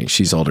 I'm kidding.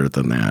 She's older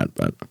than that,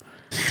 but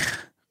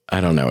I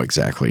don't know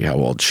exactly how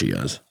old she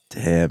is.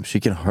 Damn, she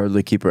can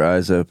hardly keep her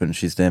eyes open.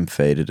 She's damn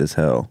faded as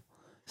hell.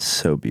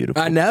 So beautiful.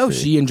 I know.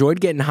 She enjoyed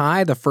getting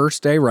high the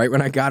first day right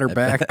when I got her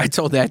back. I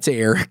told that to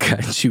Erica,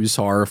 and she was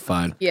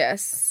horrified.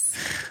 Yes.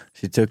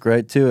 She took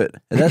right to it.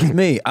 And that's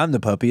me. I'm the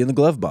puppy in the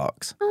glove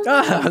box.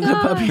 I'm the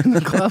puppy in the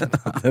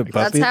glove.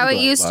 That's how it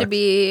used to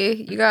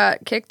be. You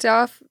got kicked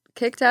out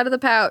of the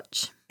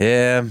pouch.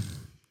 Yeah.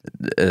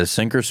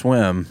 Sink or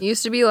swim.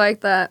 Used to be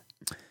like that.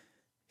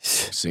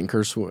 Sink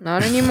or swim.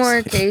 Not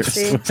anymore,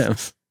 Casey. Swim.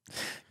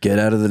 Get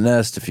out of the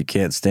nest if you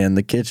can't stand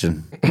the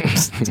kitchen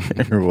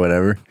or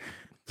whatever.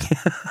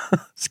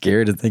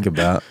 Scary to think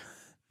about.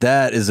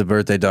 That is a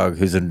birthday dog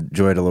who's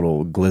enjoyed a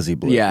little glizzy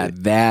blizzard. Yeah,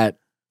 that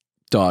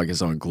dog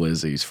is on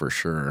glizzies for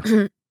sure.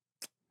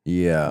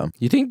 Yeah.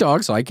 You think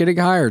dogs like getting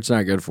high or it's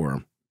not good for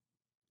them?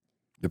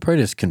 They're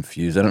probably just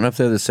confused. I don't know if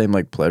they have the same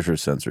like pleasure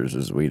sensors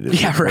as we do.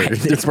 Yeah, right.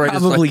 It's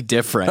probably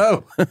different.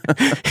 Oh.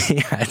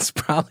 Yeah, it's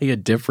probably a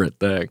different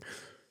thing.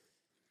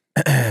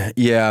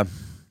 Yeah.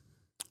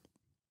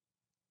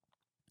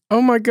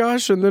 Oh my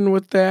gosh, and then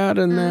with that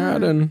and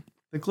that and...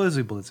 The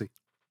glizzy blizzy.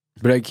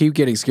 But I keep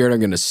getting scared I'm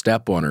going to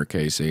step on her,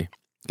 Casey.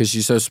 Because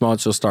she's so small,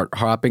 she'll start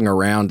hopping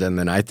around, and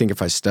then I think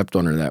if I stepped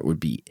on her, that would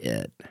be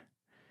it.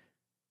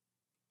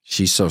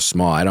 She's so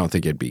small, I don't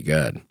think it'd be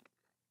good.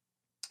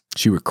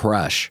 She would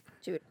crush.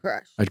 She would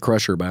crush. I'd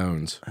crush her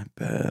bones. I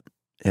bet.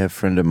 Yeah, a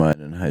friend of mine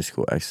in high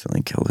school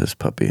accidentally killed his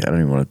puppy. I don't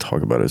even want to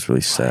talk about it. It's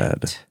really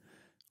sad.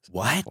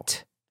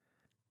 What?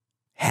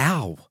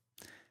 How?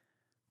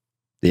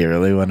 Do you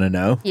really want to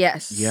know?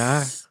 Yes.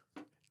 Yeah.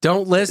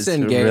 Don't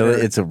listen, Gator.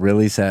 It's a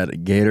really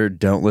sad. Gator,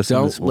 don't listen.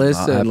 Don't This will not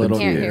listen, happen little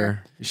to you.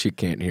 Gator. She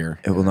can't hear.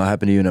 It will not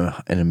happen to you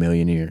in a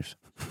million years.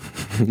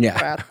 Yeah.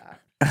 About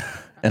that.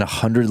 In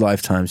 100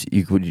 lifetimes,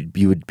 you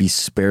would be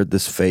spared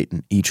this fate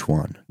in each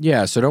one.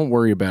 Yeah, so don't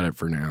worry about it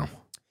for now.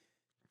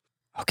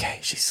 Okay,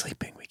 she's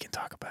sleeping. We can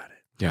talk about it.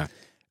 Yeah.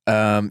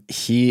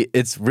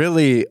 It's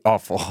really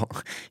awful.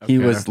 He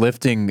Okay. was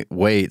lifting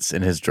weights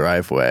in his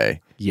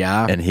driveway,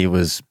 Yeah. and he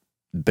was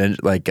doing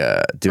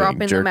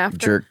Dropping them after?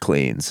 jerk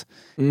cleans,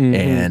 Mhm.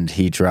 and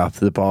he dropped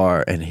the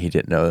bar, and he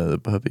didn't know that the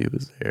puppy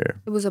was there.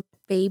 It was a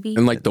baby.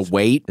 And like the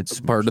weight, It's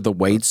part of the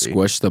weight puppy.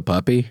 squished the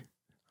puppy.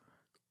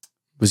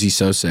 Was he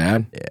so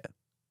sad? Yeah.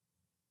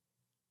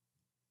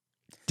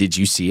 Did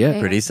you see it? Yeah.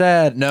 Pretty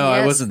sad. No, I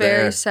Yes, wasn't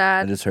very there.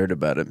 sad. I just heard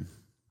about it.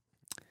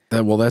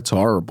 Well, that's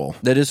horrible.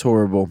 That is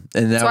horrible.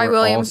 And That's now why we're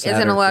all William sadder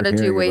isn't allowed for to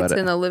do hearing weights about it.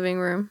 in the living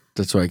room.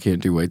 That's why I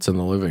can't do weights in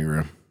the living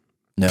room.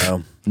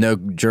 No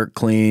jerk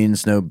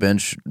cleans, no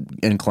bench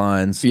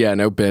inclines. Yeah,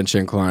 no bench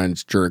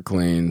inclines, jerk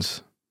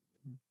cleans,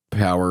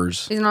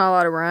 powers, He's not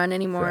allowed to run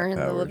anymore Trap in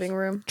the powers. living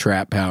room.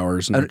 trap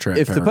powers, no trap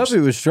If powers. the puppy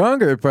was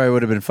stronger, it probably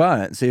would have been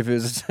fine. See if it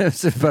was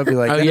if the puppy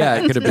like Oh, yeah,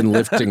 it could have been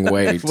lifting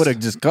weights. would have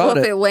just Well, caught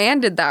if it it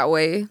landed that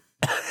way,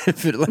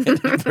 if it landed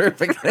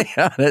perfectly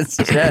on its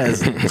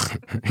chest.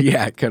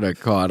 Yeah, it could have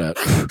caught it.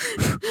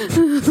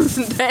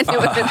 then it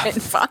would have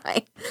been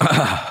fine.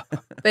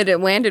 But it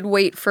landed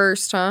weight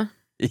first, huh?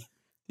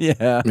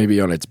 Yeah.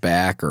 Maybe on its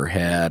back or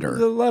head There's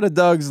or... a lot of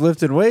dogs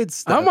lifting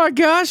weights. Oh my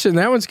gosh, and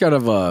that one's kind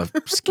of a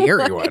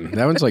scary one.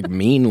 That one's like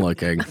mean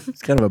looking.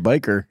 It's kind of a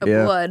biker. The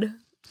Yeah. blood.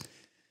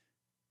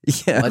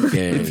 Yeah. Blood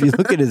game. If you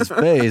look at his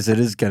face, it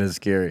is kind of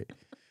scary.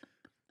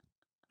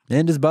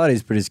 And his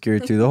body's pretty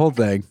scary too. The whole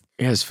thing.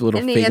 He has little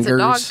And he fingers. has a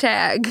dog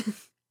tag.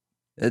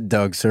 That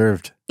dog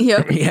served.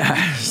 Yep.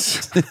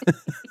 Yes.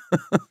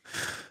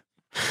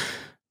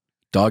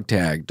 Dog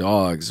tag,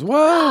 dogs.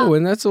 Whoa,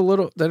 and that's that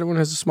one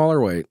has a smaller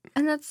weight.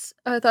 And that's,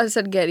 I thought it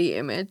said Getty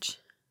image.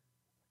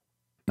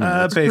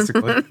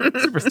 Basically.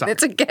 Super stock.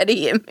 It's a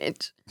Getty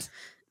image.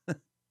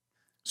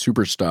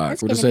 Super stock.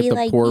 That's What is gonna that? be The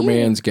like poor you.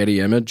 man's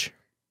Getty image?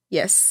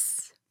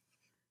 Yes.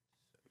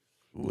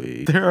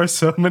 There are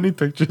so many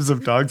pictures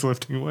of dogs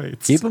lifting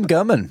weights. Keep them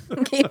coming.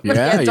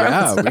 Yeah.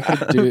 dogs. We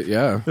could do it.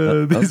 Yeah.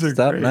 These are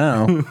Stop great.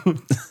 now.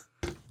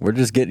 We're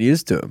just getting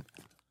used to them.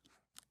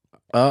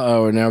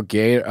 Now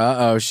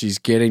Gator. She's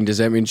getting. Does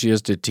that mean she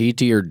has to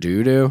TT or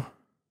doo-doo?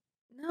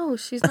 No,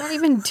 she's not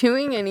even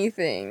doing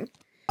anything.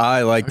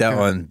 I like that Okay.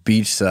 one.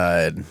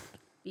 Beachside.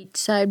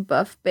 Beachside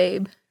buff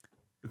babe.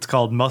 It's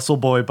called Muscle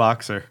Boy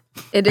Boxer.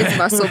 It is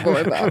muscle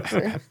boy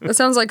boxer. That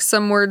sounds like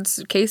some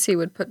words Casey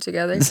would put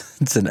together.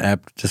 It's an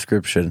apt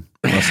description.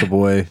 Muscle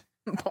boy,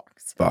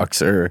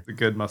 boxer. The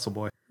good muscle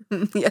boy.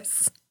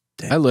 Yes.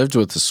 I lived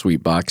with the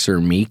sweet boxer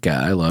Mika.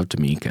 I loved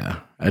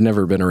Mika. I'd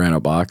never been around a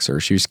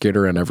boxer. She was scared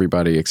around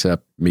everybody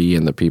except me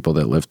and the people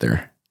that lived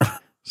there.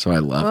 So I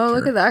loved her. Well,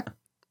 look at that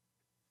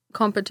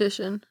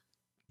competition.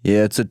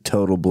 Yeah, it's a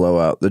total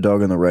blowout. The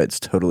dog on the right's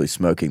totally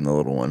smoking the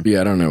little one. Yeah,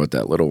 I don't know what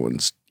that little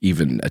one's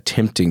even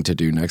attempting to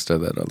do next to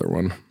that other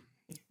one.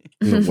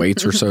 The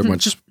weights are so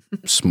much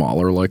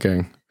smaller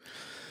looking.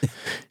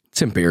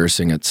 It's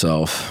embarrassing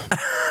itself.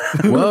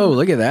 Whoa,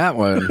 look at that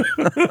one.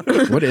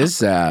 What is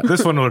that?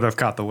 This one would have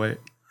caught the weight.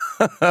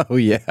 Oh,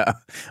 yeah.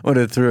 Would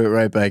have threw it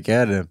right back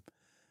at him.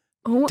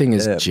 Oh, Thing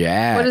is Yeah.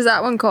 jacked. what is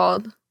that one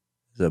called?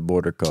 It's a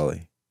border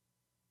collie.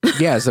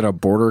 Yeah, is it a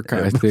border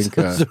collie? I think.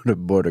 Some sort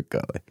of border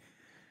collie.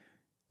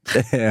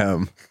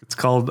 Damn. It's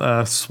called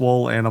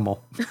Swole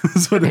Animal.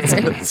 That's what it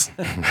says.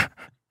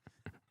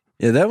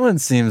 Yeah, that one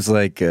seems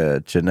like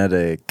a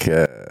genetic,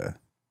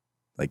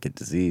 like a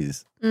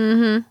disease.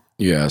 Mm-hmm.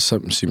 Yeah,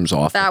 something seems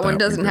off. That with one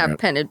doesn't have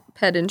Grant.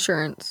 pet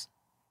insurance.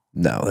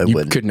 No, that You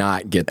wouldn't. could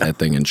not get that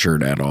thing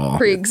insured at all.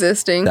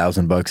 Pre-existing.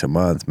 $1,000 a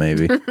month,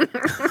 maybe.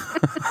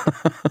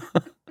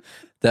 At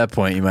that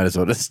point, you might as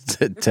well just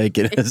take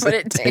it as Put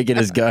it take it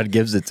as God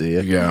gives it to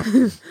you. Yeah.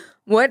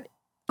 What?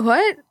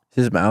 What?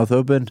 Is his mouth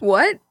open?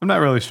 What? I'm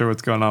not really sure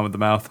what's going on with the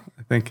mouth.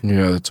 I think.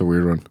 Yeah, that's a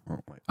weird one. Oh,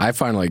 my- I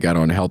finally got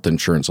on health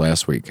insurance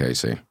last week,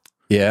 Casey,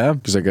 Yeah,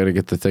 because I got to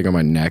get the thing on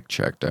my neck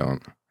checked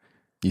out.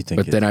 you think?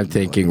 But then I'm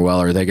thinking, well,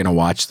 are they going to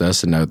watch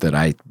this and know that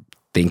I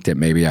think that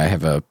maybe I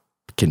have a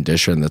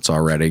condition that's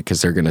already,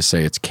 because they're going to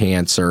say it's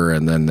cancer,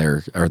 and then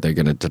are they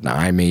going to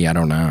deny me? I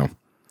don't know.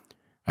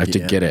 I have to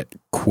Yeah. get it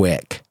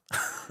quick.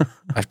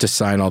 I have to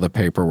sign all the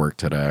paperwork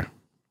today.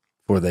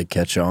 before they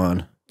catch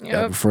on.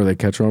 Yeah, Yep. before they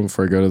catch on,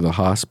 before I go to the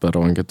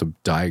hospital and get the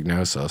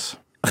diagnosis.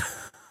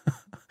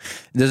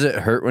 Does it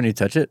hurt when you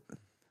touch it?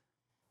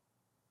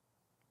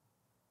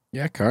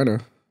 Yeah, kind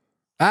of.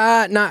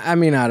 Not. I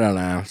mean, I don't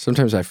know.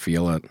 Sometimes I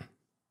feel it.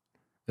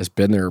 It's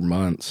been there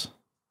months.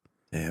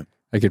 Damn.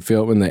 I could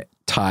feel it when the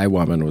Thai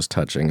woman was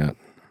touching it.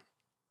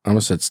 I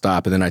almost said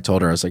stop, and then I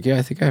told her, I was like, "Yeah,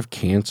 I think I have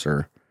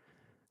cancer."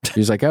 She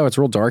was like, "Oh, it's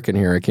real dark in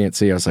here. I can't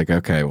see." I was like,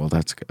 "Okay, well,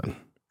 that's good."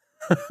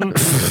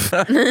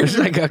 She's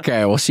like,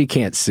 "Okay, well, she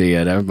can't see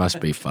it. It must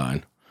be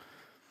fine."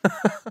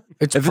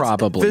 It's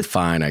probably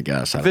fine, I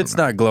guess. If it's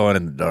not glowing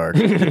in the dark,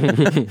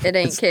 It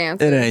ain't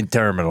cancer. it ain't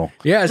terminal.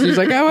 Yeah, she's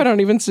like, "Oh, I don't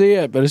even see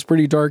it, but it's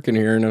pretty dark in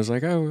here." And I was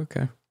like, "Oh,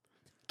 okay."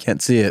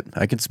 Can't see it.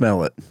 I can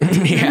smell it.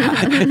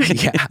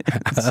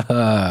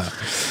 Yeah.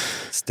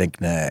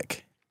 Stink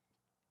neck.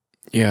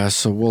 Yeah,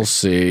 so we'll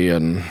see,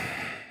 and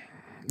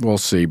we'll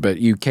see. But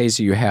you,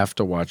 Casey, you have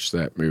to watch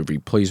that movie.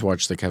 Please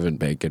watch the Kevin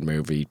Bacon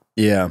movie.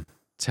 Yeah,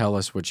 Tell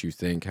us what you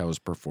think, how his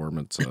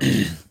performance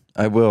is.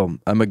 I will.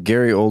 I'm a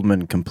Gary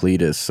Oldman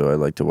completist, so I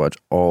like to watch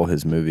all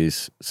his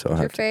movies. So I'll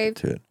have What's to your get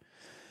to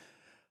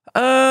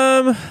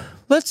it.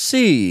 Let's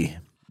see.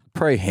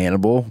 Probably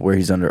Hannibal, where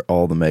he's under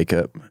all the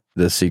makeup.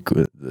 The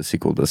sequel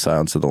to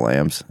Silence of the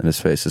Lambs, and his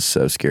face is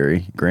so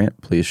scary. Grant,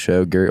 please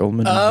show Gary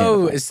Oldman. Oh,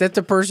 Hannibal. is that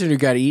the person who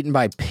got eaten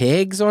by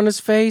pigs on his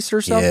face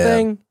or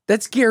something?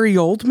 That's Gary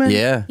Oldman?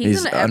 Yeah,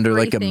 he's in under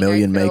like a everything,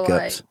 million I feel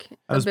makeups. like.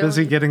 I was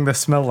busy getting the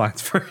smell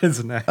lines for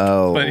his neck.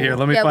 Oh. But here,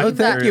 let me Yeah, find Oh, leave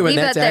that- thank you. And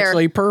leave that's that there.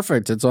 actually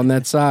perfect. It's on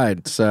that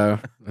side. So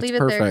that's Leave it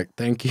there. perfect.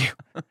 Thank you.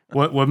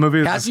 What movie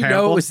is How'd this? you know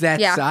Hannibal? it was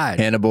that Yeah. side?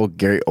 Hannibal,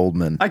 Gary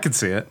Oldman. I can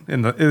see it.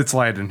 It's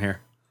light in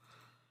here.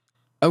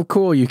 Oh,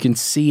 cool. You can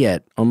see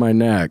it on my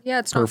neck. Yeah,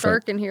 it's not Perfect.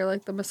 dark in here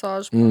like the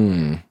massage.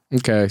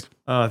 Okay.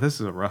 This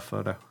is a rough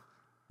photo.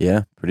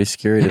 Yeah, pretty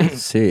scary to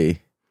see.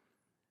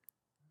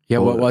 Yeah,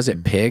 what was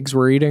it? Pigs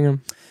were eating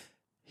him?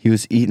 He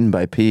was eaten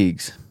by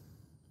pigs.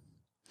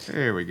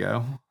 There we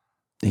go.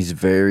 He's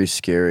very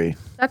scary.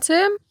 That's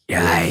him?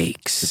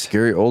 Yikes. It's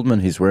Gary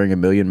Oldman. He's wearing a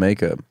million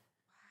makeup.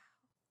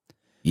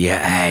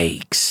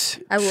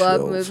 Yikes. I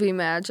love Chills. movie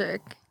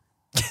magic.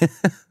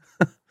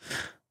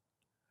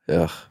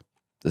 Ugh,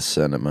 the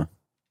cinema.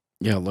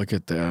 Yeah, look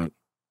at that.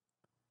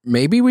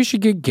 Maybe we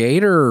should get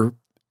Gator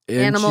in-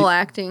 Animal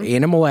acting.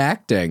 Animal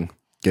acting.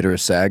 Get her a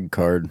SAG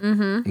card.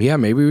 Mm-hmm. Yeah,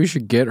 maybe we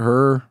should get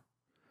her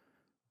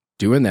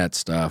doing that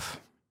stuff.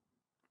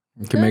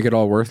 We can make it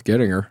all worth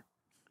getting her.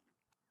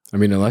 I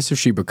mean, unless if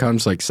she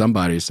becomes like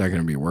somebody, it's not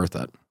going to be worth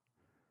it.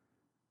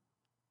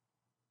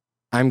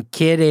 I'm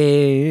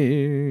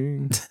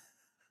kidding.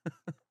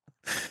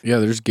 Yeah,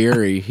 there's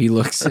Gary. He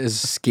looks as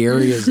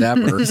scary as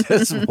ever.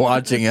 Just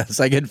watching us,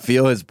 I can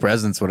feel his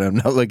presence when I'm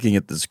not looking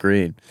at the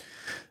screen.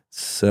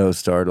 So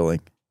startling.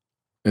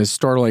 It's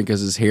startling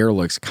because his hair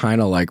looks kind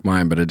of like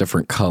mine, but a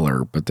different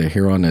color. But the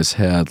hair on his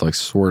head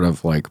looks sort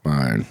of like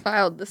mine.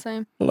 Filed the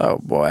same. Hello,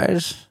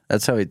 boys.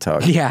 That's how he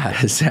talks.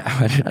 Yeah, is that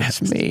what it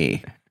That's is?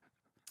 me.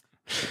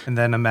 And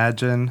then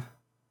imagine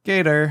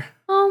Gator.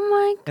 Oh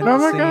my And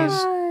god.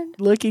 scene.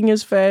 Licking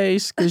his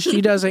face because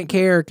she doesn't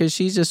care because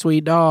she's a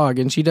sweet dog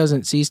and she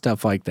doesn't see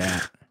stuff like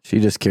that. She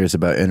just cares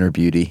about inner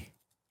beauty.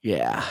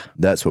 Yeah.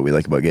 That's what we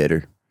like about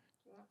Gator.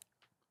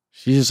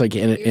 She's just like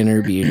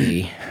inner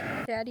beauty.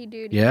 Daddy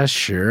dude. Yeah,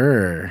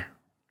 sure.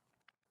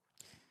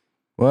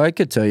 Well, I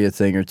could tell you a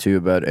thing or two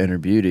about inner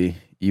beauty.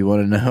 You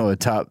want to know a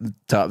top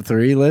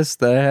 3 list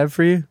that I have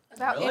for you?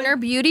 About inner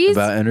beauties?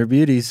 About inner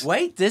beauties.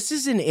 Wait, this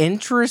is an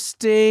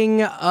interesting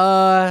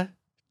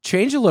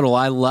change a little.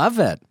 I love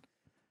it.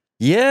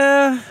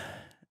 Yeah.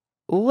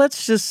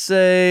 Let's just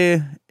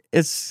say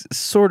it's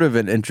sort of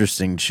an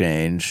interesting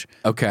change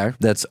Okay.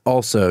 that's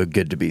also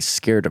good to be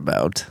scared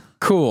about.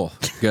 Cool.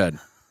 Good.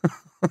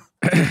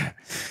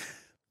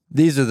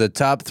 These are the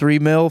top 3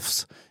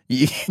 MILFs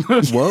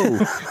Whoa.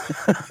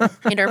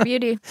 Inner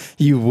beauty.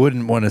 you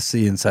wouldn't want to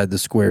see inside the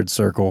squared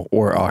circle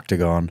or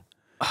octagon.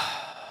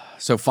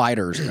 So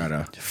fighters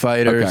gotta.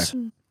 Fighters,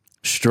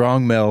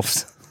 strong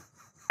MILFs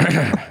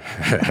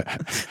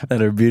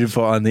that are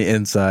beautiful on the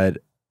inside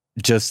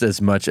just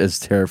as much as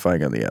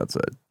terrifying on the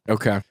outside.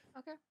 Okay.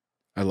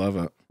 I love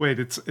it. Wait,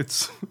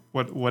 it's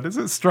what is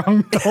it?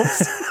 Strong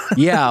milfs?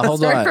 Yeah, hold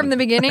Start on. from the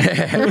beginning.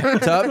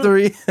 top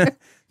 3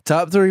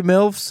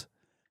 MILFs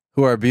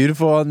who are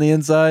beautiful on the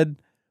inside,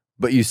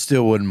 but you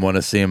still wouldn't want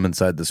to see them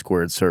inside the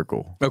squared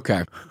circle.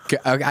 Okay.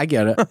 I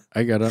get it.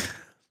 I get it.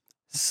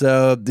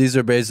 So these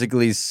are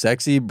basically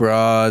sexy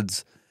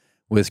broads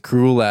with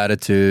cruel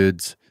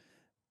attitudes,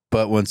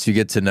 but once you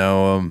get to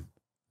know them,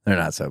 they're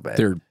not so bad.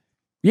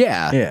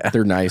 Yeah.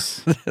 They're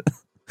nice.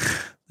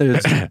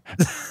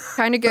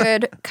 Kind of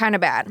good, kind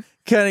of bad.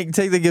 Kind of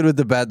take the good with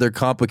the bad. They're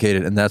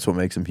complicated, and that's what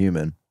makes them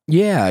human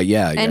Yeah.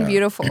 And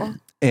beautiful.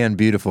 and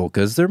beautiful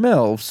because they're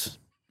MILFs.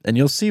 And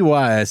you'll see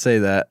why I say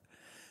that.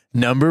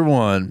 Number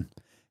 1,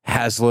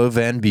 Haslo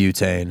Van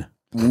Butane.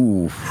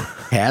 Ooh,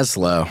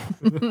 Haslo.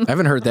 I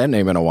haven't heard that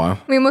name in a while.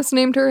 We almost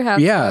named her Haslo.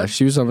 Yeah,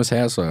 she was almost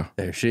Haslo.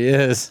 There she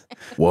is.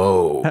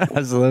 Whoa.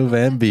 Haslo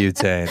Van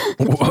Butane.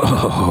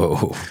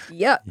 Whoa.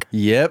 Yuck.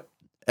 Yep.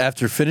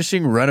 After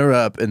finishing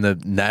runner-up in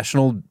the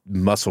National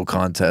Muscle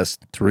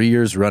Contest 3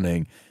 years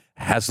running,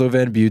 Haslo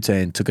Van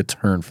Butane took a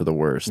turn for the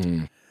worst.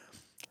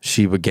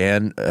 She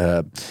began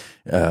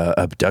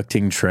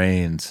abducting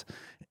trains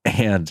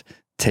and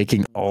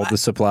taking all the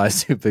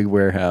supplies to a big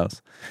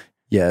warehouse.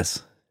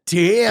 Yes.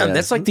 Damn, Yeah.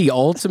 that's like the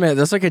ultimate.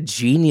 That's like a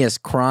genius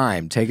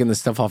crime, taking the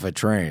stuff off of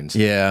trains.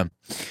 Yeah.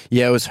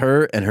 Yeah, it was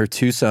her and her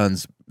 2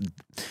 sons,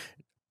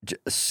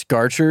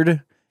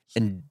 Scarchard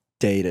and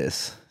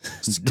Datus.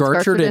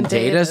 Scarchard and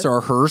Datus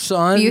are her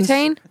sons.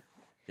 Butane?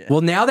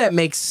 Well, now that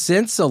makes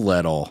sense a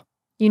little.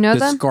 You know The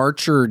them?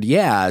 Scarchard,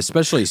 yeah,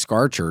 especially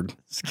Scarchard,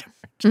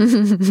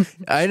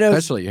 I know,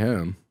 especially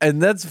him.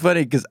 and that's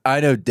funny because I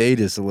know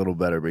Datus a little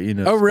better, but you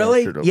know. Oh,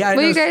 really? Scarchard a Yeah, I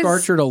Well, know you guys-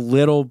 Scarchard a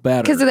little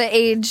better. Because of the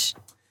age.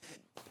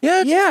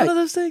 Yeah, it's Yeah. one of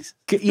those things.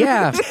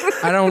 Yeah,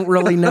 I don't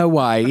really know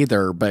why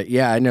either, but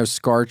yeah, I know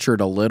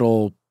Scarchard a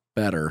little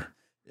better.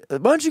 Why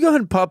don't you go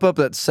ahead and pop up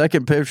that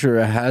second picture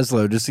of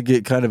Haslo just to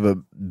get kind of a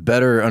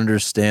better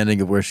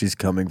understanding of where she's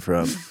coming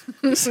from?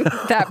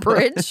 That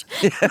bridge.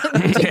 She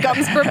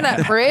comes from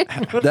that bridge.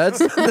 That's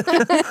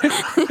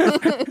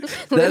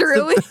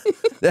Literally.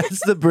 that's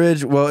the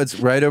bridge. Well, it's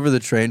right over the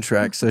train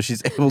track, so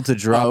she's able to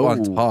drop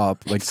on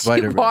top like She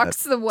Spider-Man.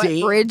 walks the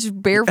wet bridge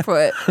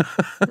barefoot.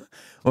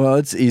 Well,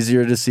 it's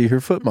easier to see her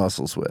foot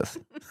muscles with.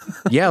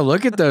 Yeah,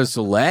 look at those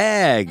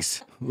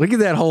legs. Look at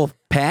that whole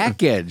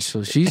package.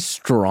 So she's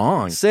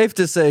strong. Safe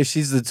to say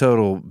she's the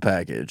total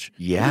package.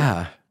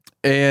 Yeah.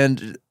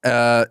 And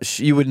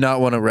you would not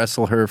want to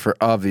wrestle her for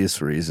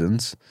obvious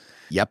reasons.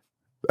 Yep.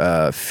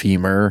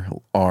 Femur,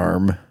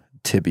 arm,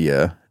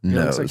 tibia, It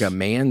nose. looks like a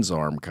man's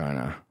arm, kind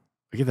of.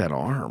 Look at that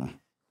arm.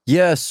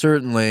 Yeah,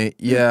 certainly.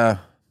 Yeah.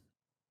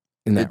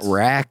 And that It's-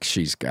 rack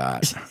she's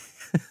got.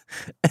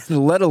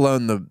 And let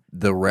alone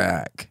the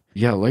rack.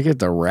 Yeah, look at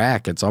the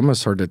rack. It's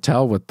almost hard to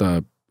tell with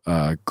the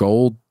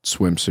gold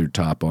swimsuit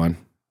top on.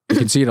 You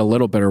can see it a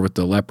little better with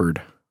the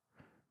leopard.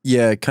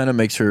 Yeah, it kind of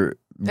makes her.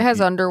 It has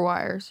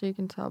underwire, so you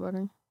can tell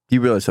better.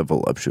 You realize how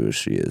voluptuous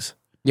she is.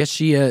 Yes,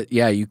 she is.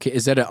 Yeah, you can,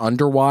 is that an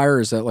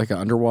underwire? Is that like an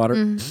underwater?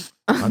 Not-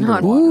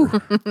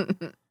 Underwater.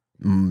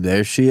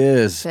 There she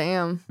is.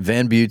 Damn.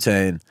 Van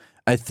Butane.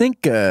 I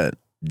think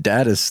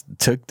Datus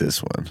took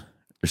this one.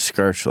 Or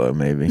Scarchlow,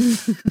 maybe.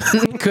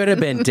 It could have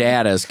been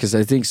Dada's because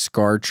I think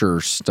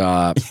Scarcher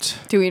stopped.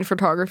 Doing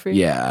photography.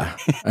 Yeah.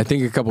 I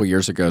think a couple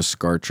years ago,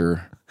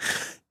 Scarcher.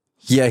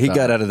 Yeah, he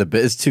got out of the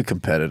bit. It's too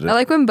competitive. I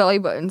like when belly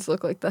buttons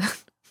look like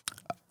that.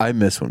 I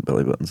miss when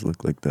belly buttons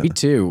look like that. Me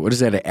too. What is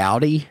that, an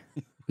Audi?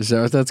 Is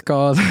that what that's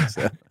called?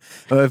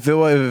 If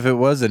it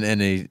wasn't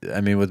any, I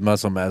mean, with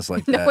muscle mass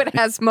like that. No, it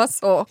has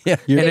muscle. Yeah,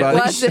 your And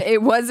body.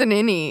 it wasn't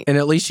any. And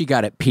at least you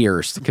got it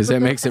pierced because that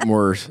makes it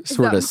more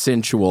sort of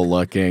sensual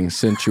looking,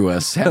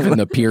 sensuous, having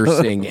the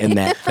piercing in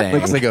that thing.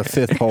 Looks like a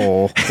fifth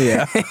hole.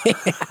 Yeah.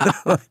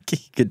 Like, you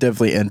could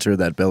definitely enter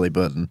that belly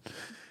button.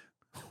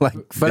 Like,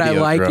 But I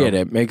like Videodrome. it.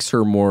 It makes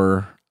her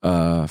more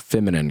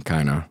feminine,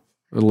 kind of.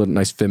 A little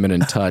nice feminine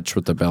touch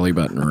with the belly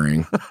button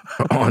ring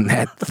on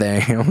that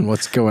thing, on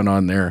what's going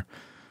on there.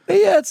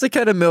 Yeah, it's the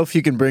kind of MILF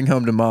you can bring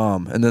home to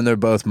mom, and then they're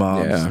both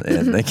moms, Yeah.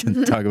 and they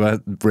can talk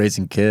about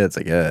raising kids,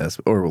 I guess,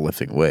 or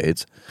lifting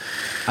weights.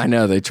 I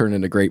know they turn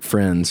into great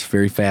friends,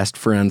 very fast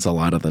friends a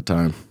lot of the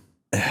time.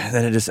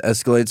 Then it just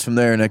escalates from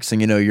there. Next thing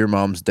you know, your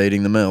mom's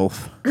dating the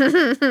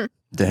MILF.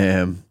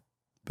 Damn.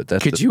 But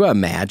that's Could you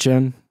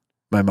imagine?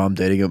 my mom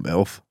dating a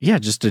MILF. Yeah,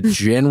 just a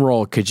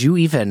general. Could you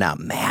even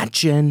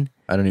imagine?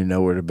 I don't even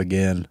know where to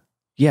begin.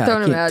 Yeah,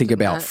 Don't I can't think imagine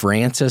about that.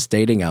 Frances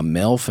dating a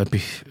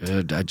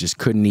MILF. I just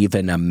couldn't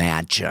even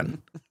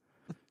imagine.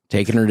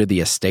 Taking her to the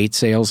estate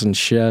sales and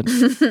shit.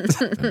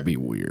 That'd be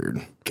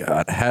weird.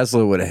 God,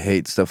 Haslo would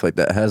hate stuff like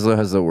that. Haslo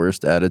has the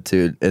worst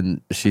attitude,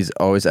 and she's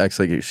always acts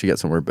like she got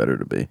somewhere better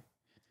to be.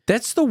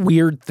 That's the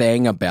weird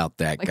thing about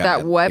that Like guy.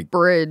 that wet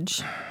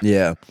bridge.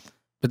 Yeah.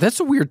 But that's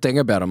the weird thing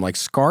about him. Like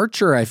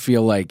Scarcher, I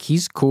feel like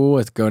he's cool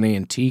with going to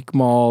antique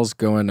malls,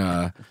 going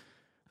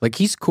like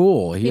he's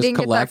cool. He He has didn't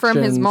get that from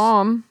his collections.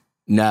 mom.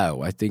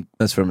 No, I think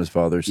That's from his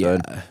father's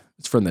side.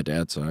 it's from the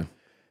dad's side.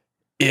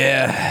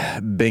 Yeah.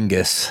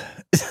 Bingus.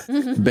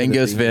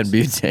 Bingus Van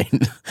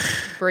Butane.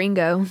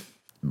 Bringo.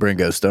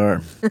 Bringo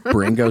Star.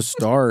 Ringo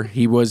Starr.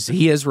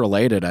 He is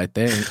related, I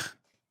think.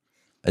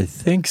 I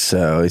think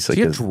so. He's Is like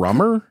he a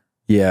drummer?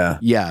 yeah.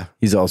 Yeah.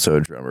 He's also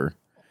a drummer.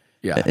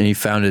 Yeah. And he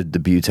founded the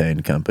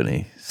Butane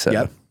Company. So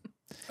Yep.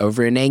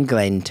 Over in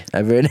England.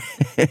 I've read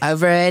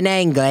Over in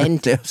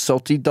England.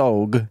 salty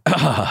dog.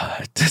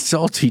 The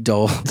salty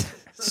dog.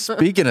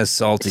 Speaking of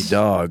salty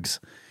dogs,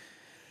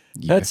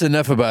 that's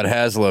enough about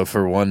Haslo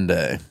for one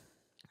day.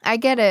 I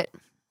get it.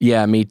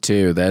 Yeah, me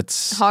too.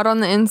 That's Hot on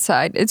the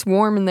inside. It's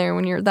warm in there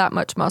when you're that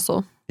much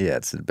muscle. Yeah,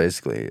 it's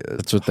basically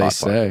that's what they hot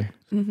say.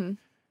 Mm-hmm.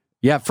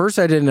 Yeah, at first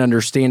I didn't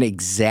understand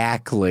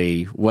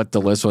exactly what the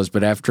list was,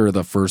 but after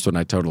the first one,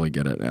 I totally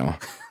get it now.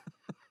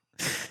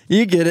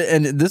 You get it,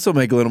 and this will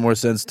make a little more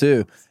sense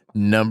too.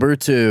 Number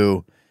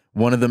 2,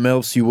 one of the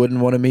MILFs you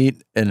wouldn't want to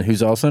meet, and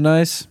who's also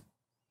nice,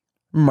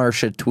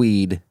 Marsha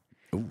Tweed.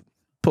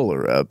 Pull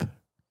her up.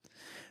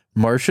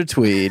 Marsha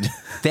Tweed.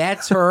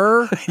 That's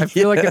her? I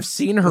feel like I've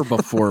seen her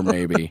before,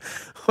 maybe.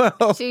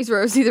 She's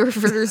Rosie the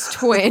Riveter's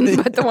twin,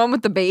 but the one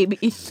with the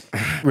baby.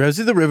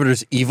 Rosie the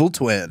Riveter's evil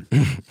twin.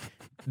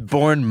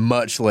 Born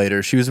much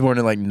later. She was born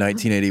in like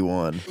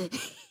 1981.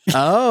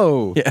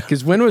 Oh,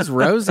 because when was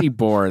Rosie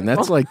born?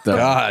 That's like the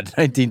God,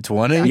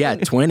 1920? yeah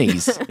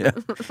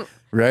 20s.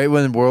 Right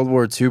when World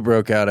War II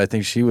broke out, I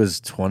think she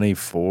was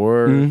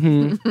 24.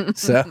 Mm-hmm.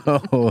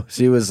 So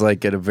she was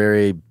like at a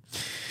very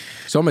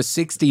So almost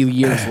 60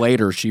 years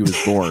later, she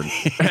was born.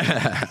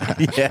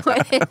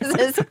 What is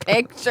this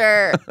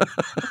picture?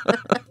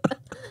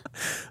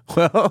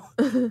 well.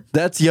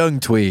 That's young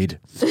Tweed.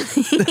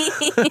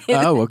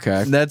 Oh,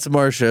 okay. That's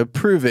Marsha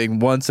proving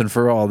once and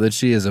for all that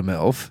she is a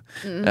MILF.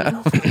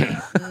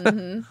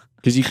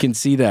 Because you can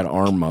see that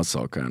arm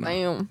muscle kind of.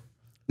 Bam.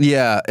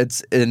 Yeah,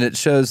 it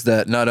shows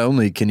that not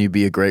only can you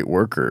be a great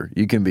worker,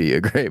 you can be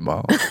a great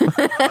mom.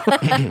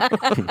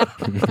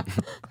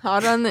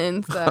 Hot on the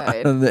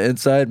inside. On the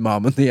inside,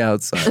 mom on the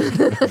outside.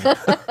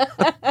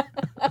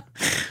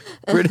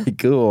 Pretty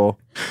cool.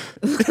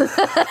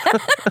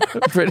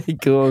 Pretty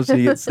cool.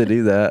 She gets to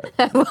do that.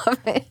 I love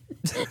it.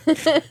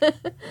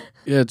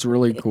 Yeah, it's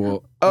really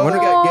cool. Oh, we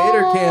got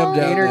Gator Cam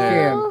down Gator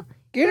there. Cam.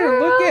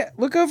 Gator,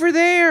 look over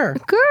there.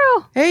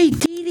 Girl. Hey,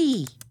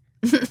 Dee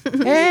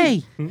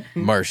Hey.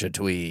 Marsha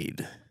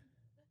Tweed.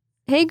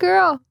 Hey,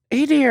 girl.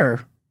 Hey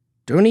there.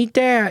 Don't eat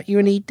that. You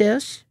want to eat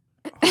this?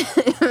 Do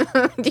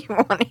you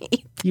want to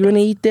eat? You want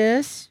to eat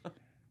this?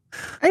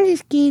 I'm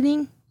just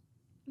kidding.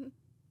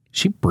 Is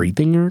she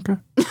breathing,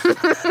 Erica?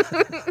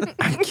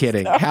 I'm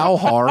kidding. How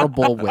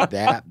horrible would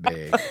that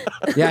be?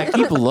 Yeah, I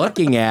keep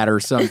looking at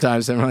her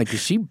sometimes. And I'm like,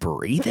 is she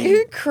breathing?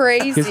 You're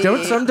crazy. Because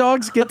don't some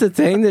dogs get the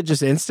thing that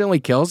just instantly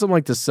kills them,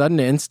 like the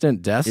sudden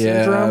instant death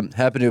Yeah, syndrome?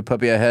 happened to a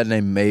puppy I had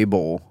named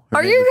Mabel. Her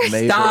Are name you- was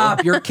Mabel.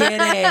 Stop! You're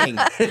kidding.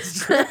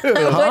 It's true.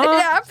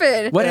 What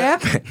happened? What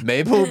happened?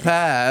 Mabel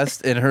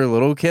passed in her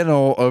little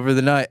kennel over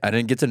the night. I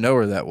didn't get to know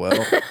her that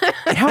well.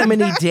 How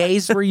many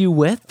days were you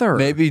with her?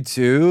 Maybe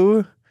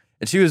 2.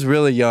 And she was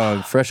really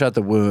young, fresh out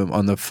the womb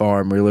on the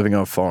farm. We were living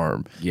on a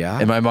farm. Yeah.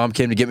 And my mom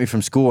came to get me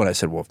from school, and I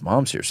said, well, if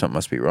mom's here, something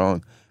must be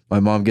wrong. My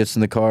mom gets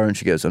in the car and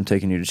she goes, I'm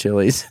taking you to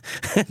Chili's.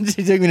 And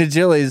she took me to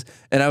Chili's,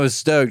 and I was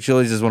stoked.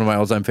 Chili's is one of my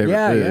all-time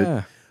favorite food.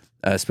 Yeah.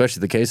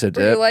 Especially the queso Were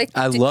dip. you like,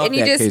 I love and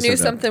you that just queso knew dip.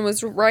 something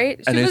was right.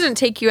 She knew- doesn't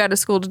take you out of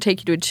school to take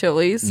you to a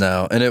Chili's.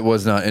 No, and it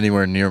was not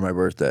anywhere near my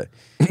birthday.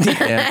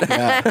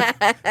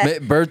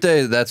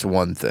 Birthday, that's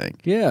one thing.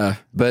 Yeah.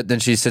 But then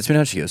she sits me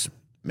down, she goes,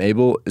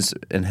 Mabel is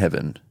in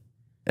heaven.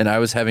 And I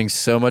was having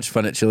so much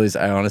fun at Chili's,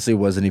 I honestly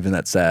wasn't even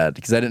that sad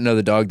because I didn't know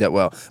the dog that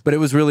well. But it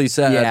was really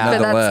sad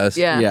nonetheless.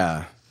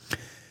 Yeah.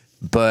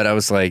 But I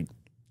was like,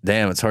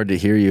 damn, it's hard to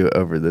hear you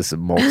over this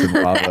molten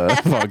lava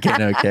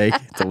volcano cake.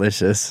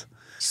 Delicious.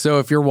 So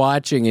if you're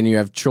watching and you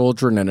have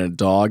children and a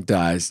dog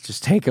dies,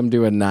 just take them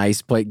to a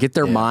nice place. Get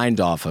their mind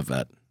off of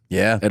it.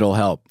 Yeah. It'll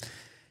help.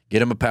 Get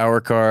them a power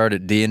card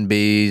at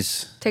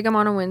D&B's. Take them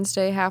on a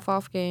Wednesday, half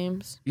off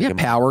games. Yeah,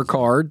 power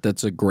card.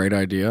 That's a great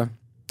idea.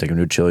 Take them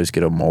to Chili's,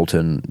 get a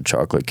molten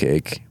chocolate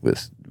cake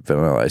with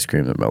vanilla ice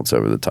cream that melts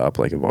over the top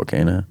like a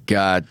volcano.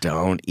 God,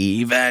 don't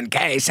even,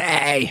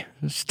 Casey.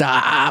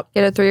 Stop.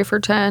 Get a 3 for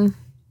 $10.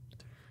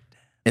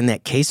 And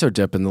that queso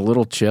dip and the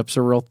little chips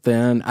are real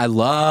thin. I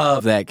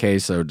love that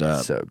queso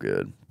dip. So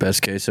good.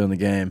 Best queso in the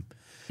game.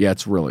 Yeah,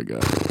 it's really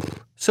good.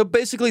 So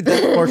basically,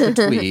 that's Marsha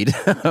Tweed.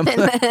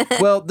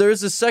 Well,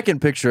 there's a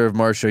second picture of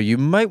Marsha you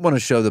might want to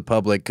show the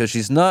public because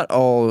she's not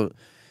all...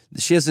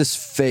 She has this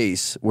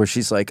face where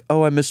she's like,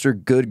 oh, I'm Mr.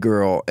 Good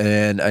Girl.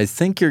 And I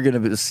think you're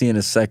going to see in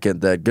a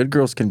second that good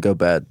girls can go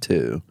bad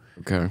too.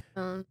 Okay.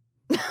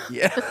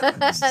 Yeah.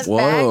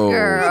 Whoa.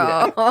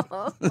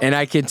 Girl. And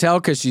I can tell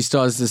because she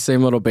still has the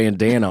same little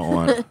bandana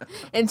on.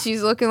 And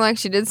she's looking like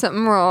she did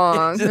something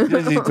wrong. She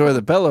tore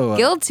the pillow up.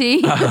 Guilty.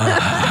 You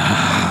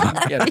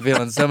got a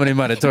feeling somebody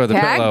might have tore the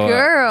pillow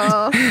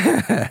up.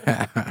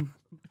 Cat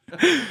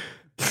girl.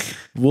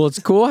 Well, it's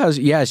cool how,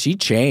 she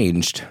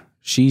changed.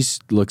 She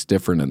looks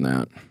different in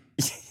that.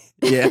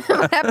 Yeah.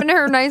 What happened to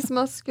her nice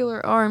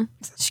muscular arm?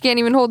 She can't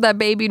even hold that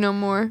baby no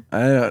more.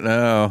 I don't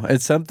know.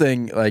 It's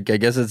something like, I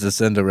guess it's a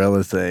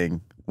Cinderella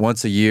thing.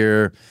 Once a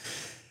year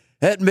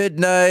at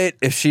midnight,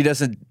 if she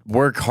doesn't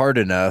work hard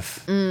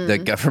enough,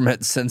 the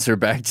government sends her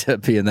back to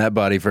be in that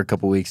body for a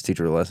couple weeks, teach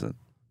her a lesson.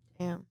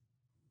 Damn.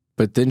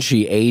 But then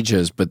she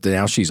ages, but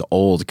now she's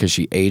old because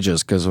she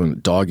ages because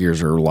dog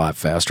years are a lot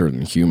faster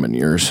than human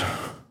years.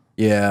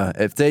 Yeah.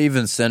 If they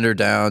even send her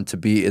down to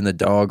be in the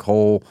dog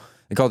hole,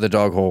 they call it the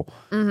dog hole,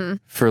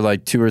 for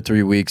like 2 or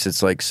 3 weeks,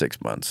 it's like 6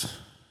 months.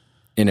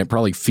 And it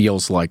probably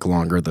feels like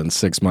longer than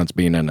 6 months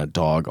being in a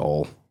dog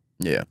hole.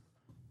 Yeah.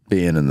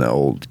 Being in the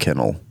old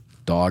kennel.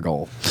 Dog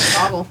hole.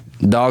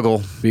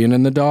 Doggle. Being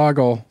in the dog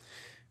hole.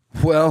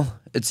 Well,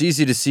 it's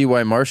easy to see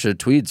why Marsha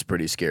Tweed's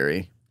pretty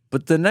scary.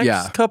 But the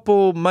next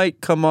couple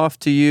might come off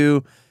to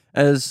you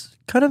as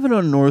kind of an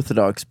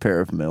unorthodox pair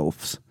of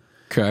MILFs.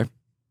 Okay.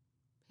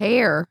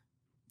 Hair.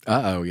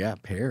 Uh-oh, yeah,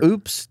 pear.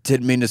 Oops,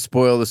 didn't mean to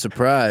spoil the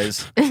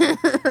surprise.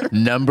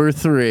 Number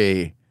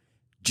 3,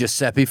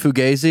 Giuseppe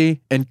Fugazi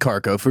and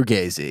Carco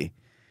Fugazi.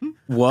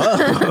 Whoa.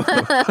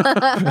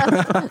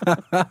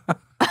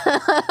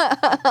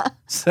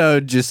 So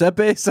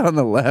Giuseppe's on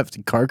the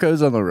left,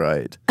 Carco's on the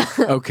right.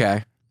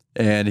 Okay.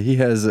 And he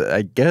has,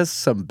 I guess,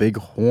 some big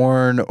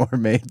horn or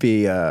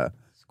maybe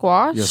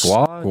Squash?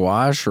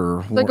 Squash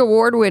or... Like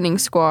award-winning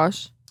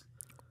squash.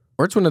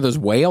 Or it's one of those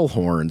whale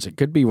horns. It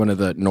could be one of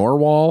the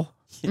Norwal.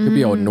 It could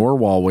be a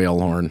Norwal whale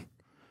horn.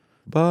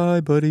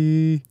 Bye,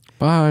 buddy.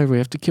 Bye, we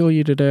have to kill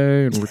you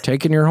today, and we're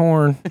taking your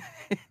horn.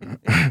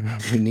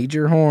 We need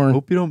your horn.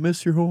 Hope you don't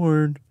miss your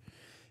horn.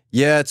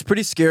 Yeah, it's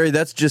pretty scary.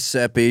 That's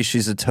Giuseppe.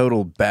 She's a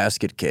total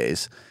basket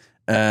case.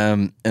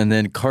 And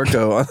then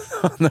Carco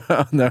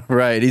on the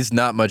right, he's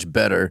not much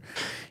better.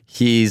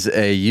 He's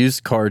a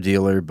used car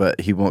dealer, but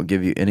he won't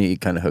give you any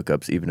kind of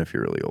hookups, even if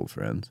you're really old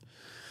friends.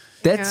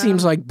 That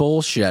seems like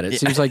bullshit. It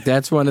seems like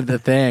that's one of the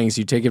things.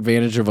 You take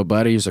advantage of a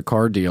buddy who's a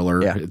car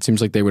dealer. Yeah. It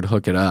seems like they would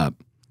hook it up.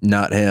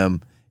 Not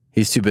him.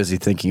 He's too busy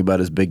thinking about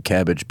his big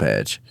cabbage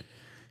patch.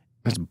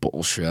 That's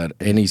bullshit.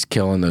 And he's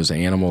killing those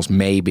animals,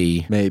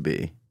 maybe.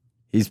 Maybe.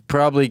 He's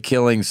probably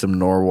killing some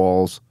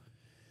narwhals.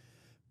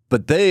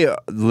 But they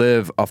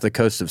live off the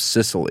coast of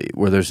Sicily,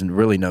 where there's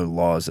really no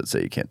laws that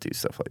say you can't do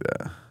stuff like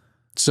that.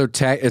 So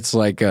it's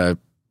like a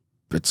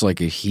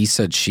he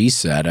said, she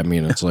said. I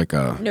mean, it's like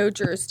a... No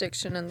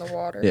jurisdiction in the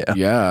water. Yeah.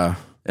 Yeah.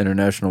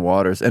 International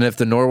waters. And if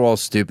the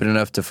narwhal's stupid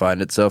enough to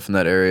find itself in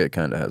that area, it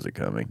kind of has it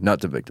coming.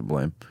 Not to victim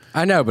blame.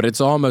 I know, but it's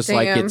almost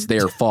like Damn. it's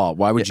their fault.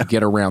 Why would you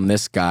get around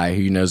this guy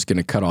who you know is going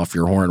to cut off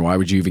your horn? Why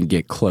would you even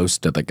get close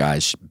to the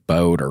guy's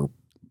boat or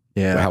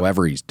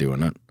however he's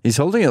doing it? He's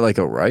holding it like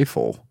a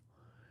rifle.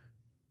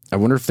 I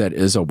wonder if that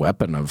is a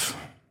weapon of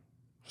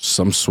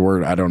some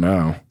sort. I don't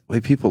know. The way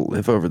people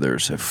live over there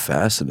is so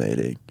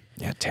fascinating.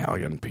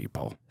 Italian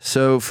people.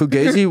 So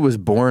Fugazi was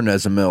born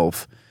as a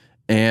MILF,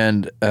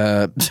 and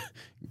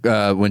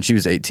when she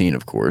was 18,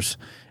 of course.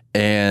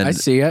 And I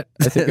see it.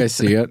 I think I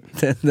see it.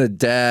 then the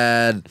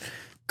dad,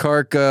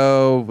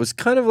 Carco, was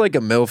kind of like a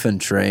MILF in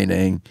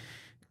training,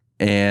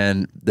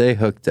 and they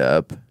hooked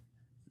up,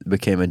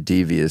 became a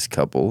devious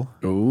couple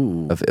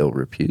Ooh. of ill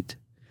repute.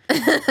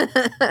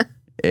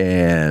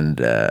 And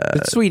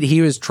It's sweet.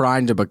 He was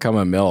trying to become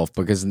a MILF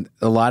because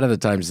a lot of the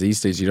times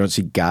these days you don't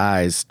see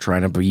guys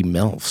trying to be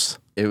MILFs.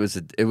 it was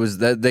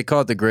that they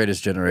call it the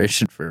greatest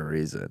generation for a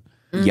reason.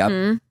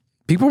 Yep.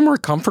 People were more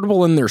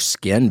comfortable in their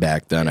skin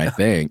back then, I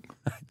think.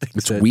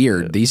 It's so,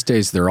 weird. too. These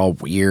days they're all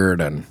weird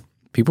and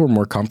people were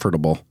more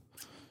comfortable.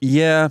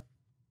 Yeah.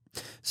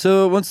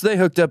 So once they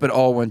hooked up, it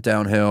all went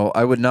downhill.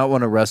 I would not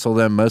want to wrestle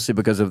them, mostly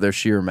because of their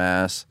sheer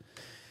mass.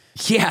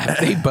 Yeah, if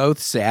they both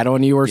sat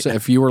on you, or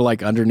if you were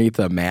like underneath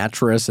a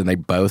mattress and they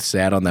both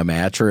sat on the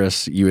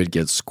mattress, you would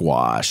get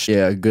squashed.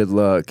 Yeah, good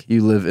luck.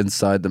 You live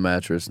inside the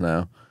mattress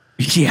now.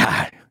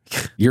 Yeah.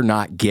 You're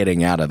not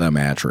getting out of the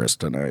mattress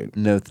tonight.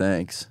 No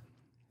thanks.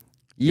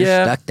 You're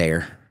Yeah, stuck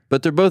there.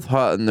 but they're both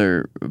hot in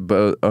their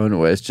own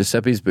ways.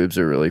 Giuseppe's boobs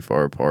are really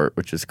far apart,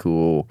 which is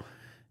cool.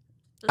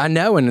 I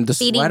know, and the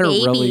Feeding sweater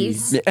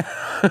babies.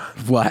 really...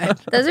 What?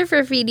 Those are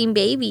for feeding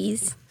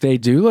babies. They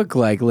do look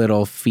like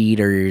little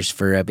feeders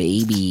for a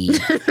baby.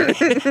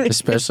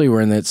 Especially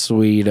wearing that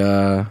sweet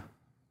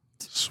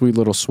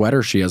little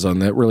sweater she has on.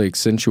 That really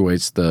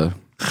accentuates the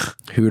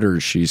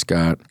hooters she's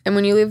got. And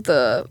when you leave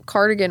the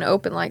cardigan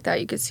open like that,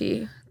 you can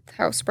see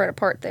how spread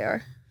apart they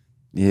are.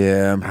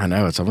 Yeah. I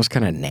know, it's almost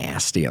kind of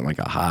nasty in like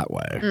a hot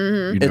way.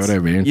 Mm-hmm. You know what I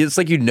mean? It's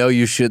like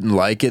you shouldn't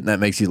like it, and that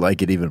makes you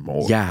like it even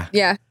more. Yeah.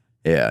 Yeah.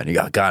 Yeah, and you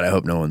go, God, I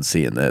hope no one's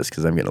seeing this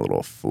because I'm getting a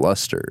little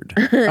flustered.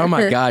 Oh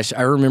my gosh.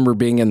 I remember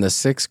being in the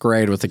 6th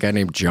grade with a guy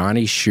named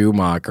Johnny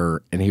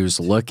Schumacher, and he was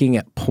looking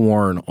at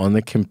porn on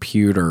the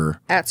computer.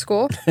 At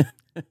school?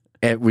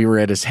 We were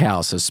at his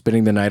house. I was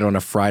spending the night on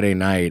a Friday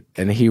night,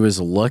 and he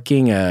was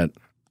looking at,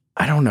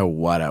 I don't know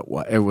what it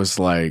was. It was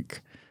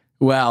like,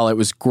 well, it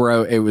was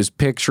gross. It was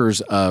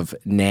pictures of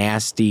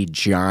nasty,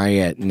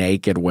 giant,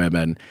 naked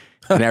women.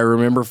 And I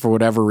remember for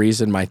whatever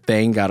reason, my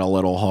thing got a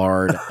little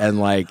hard. And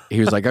like,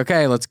 he was like,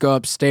 okay, let's go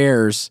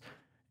upstairs.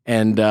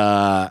 And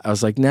I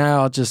was like,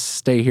 no, I'll just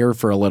stay here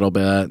for a little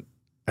bit.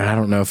 And I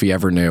don't know if he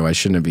ever knew. I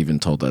shouldn't have even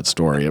told that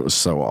story. It was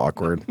so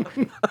awkward.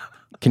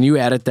 Can you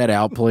edit that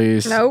out,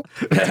 please? Nope.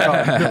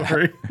 Don't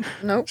worry.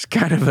 Nope. It's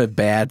kind of a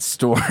bad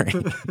story.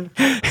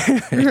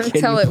 Can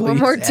Tell you it one please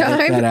more edit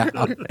time. that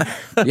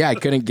out? Yeah, I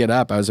couldn't get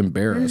up. I was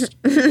embarrassed.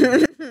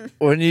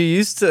 When you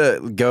used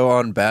to go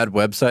on bad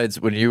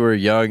websites when you were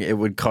young, it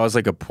would cause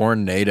like a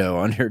pornado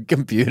on your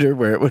computer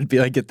where it would be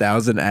like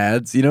 1,000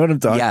 ads. You know what I'm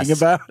talking Yes.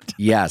 about?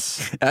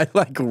 Yes. I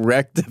like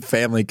wrecked a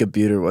family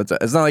computer once.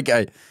 It's not like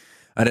I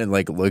didn't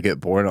like look at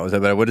porn all the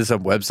time, but I went to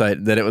some website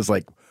and then it was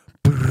like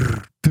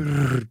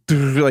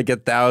like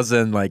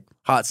 1,000 like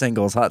hot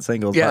singles, hot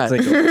singles, Yeah. hot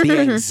singles. The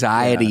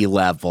anxiety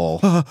level.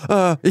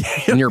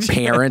 And your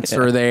parents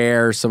are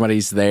there.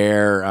 Somebody's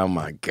there. Oh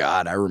my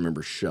God. I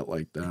remember shit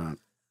like that.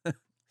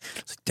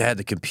 It's like, Dad,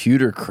 the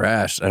computer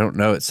crashed. I don't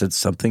know. It said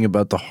something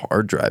about the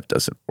hard drive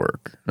doesn't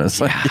work. And I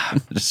was like,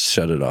 just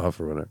shut it off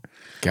or whatever.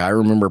 I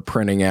remember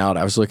printing out.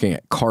 I was looking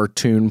at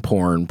cartoon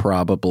porn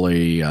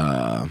probably,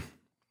 I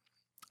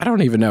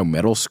don't even know,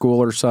 middle school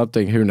or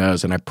something. Who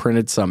knows? And I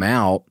printed some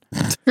out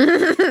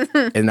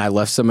and I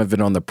left some of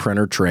it on the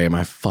printer tray. And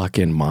my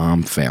fucking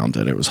mom found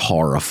it. It was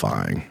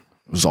horrifying.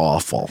 It was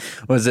awful.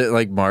 Was it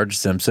like Marge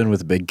Simpson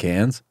with big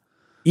cans?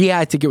 Yeah,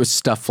 I think it was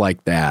stuff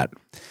like that.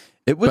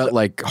 It was But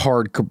like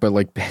but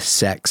like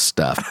sex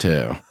stuff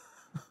too.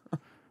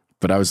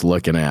 But I was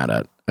looking at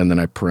it and then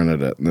I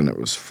printed it and then it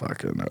was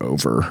fucking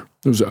over.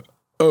 It was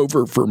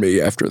over for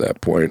me after that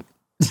point.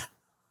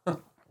 I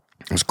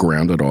was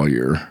grounded all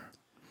year.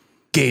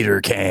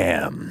 Gator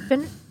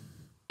Cam.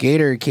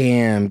 Gator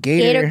Cam.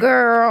 Gator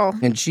girl.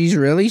 And she's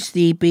really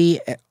sleepy.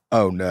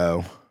 Oh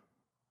no.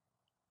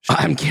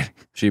 I'm kidding.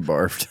 She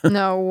barfed.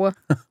 No.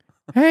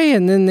 Hey,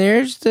 and then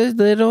there's the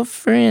little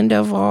friend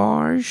of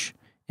ours.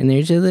 And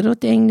there's a little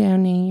thing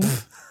down there.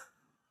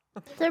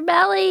 Their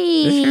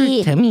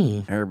belly. Her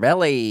tummy. Her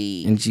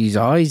belly. And she's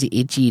always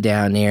itchy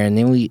down there, and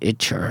then we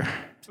itch her.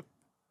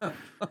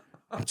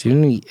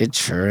 Then we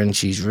itch her, and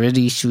she's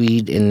really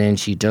sweet, and then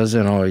she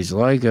doesn't always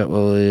like it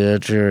when we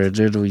itch her, and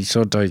then we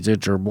sometimes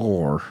itch her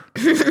more.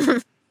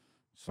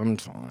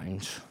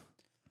 Sometimes.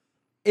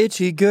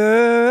 Itchy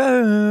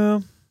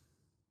girl.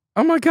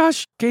 Oh my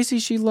gosh, Casey,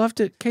 she loved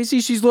it. Casey,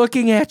 she's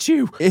looking at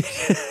you. Casey.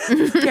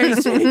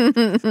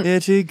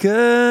 Itchy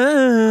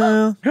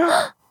girl.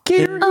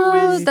 Gator, who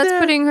Oh, is that's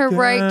that? putting her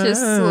right to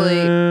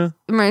sleep.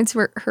 Reminds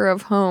her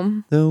of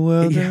home. The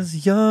world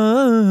is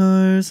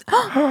yours.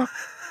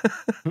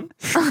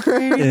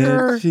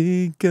 Gator.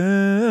 Itchy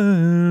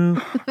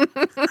girl.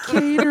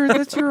 Gator,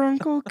 that's your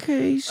Uncle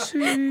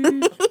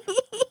Casey.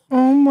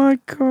 Oh my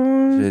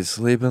God. She's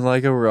sleeping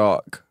like a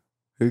rock.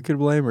 Who could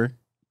blame her?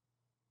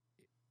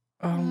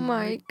 Oh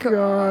my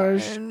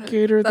gosh. God.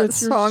 Gator, That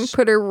that's your song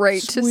put her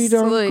right to sweet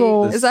sleep.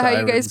 uncle. Is that how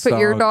you guys put your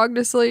Siren dog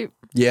to sleep?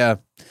 Yeah.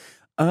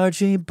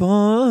 Archie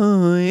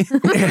boy in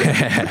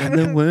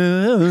the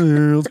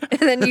world. And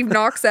then he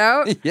knocks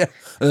out? Yeah.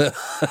 Yeah,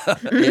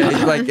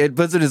 it's like it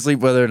puts him to sleep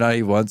whether or not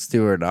he wants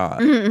to or not.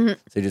 So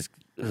he just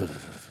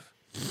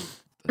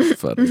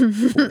funny.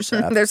 poor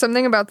sap. There's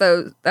something about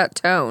that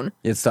tone.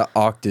 It's the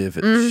octave.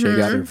 It shakes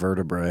your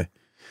vertebrae.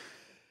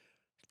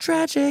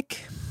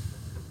 Tragic.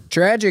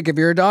 tragic if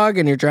you're a dog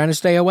and you're trying to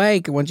stay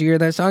awake. Once you hear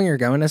that song, you're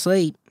going to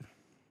sleep.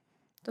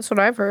 That's what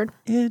I've heard.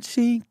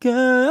 Itchy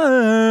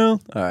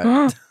girl. All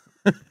right.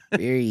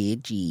 Very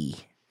itchy.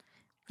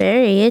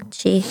 Very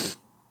itchy.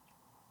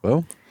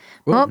 Well,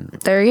 Well,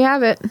 there you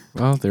have it.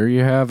 Well, there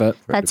you have it.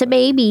 That's a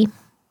baby.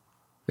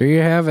 There you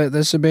have it.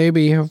 That's a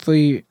baby.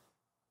 Hopefully,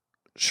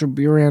 she'll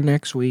be around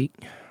next week.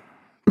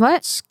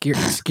 What?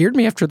 Scared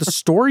me after the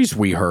stories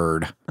we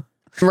heard.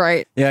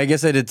 Right. yeah, I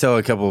guess I did tell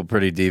a couple of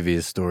pretty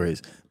devious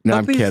stories. No,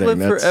 I'm Puppies kidding. live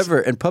That's- forever,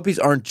 and puppies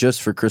aren't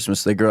just for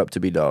Christmas. They grow up to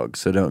be dogs,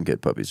 so don't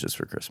get puppies just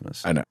for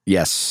Christmas. I know.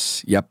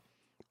 Yes. Yep.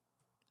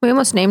 We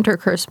almost named her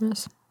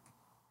Christmas.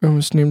 I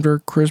almost named her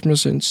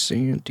Christmas and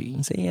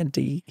Santy.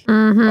 Santy.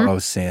 Mm-hmm. Oh,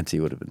 Santy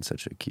would have been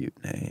such a cute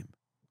name.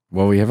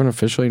 Well, we haven't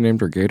officially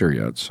named her Gator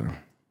yet, so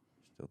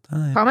Still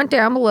time. Comment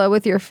down below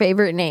with your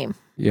favorite name.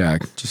 yeah,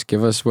 just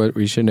give us what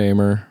we should name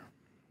her.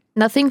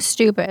 Nothing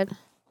stupid.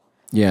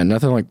 Yeah,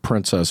 nothing like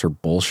Princess or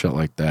bullshit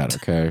like that.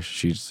 Okay,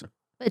 she's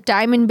But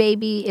Diamond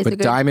Baby is but a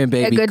good Diamond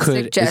Baby good is on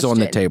the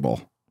suggestion.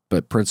 table,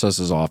 but Princess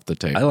is off the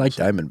table. I like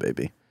Diamond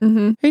Baby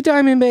Mm-hmm. Hey,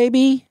 Diamond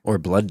Baby. or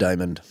Blood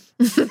Diamond.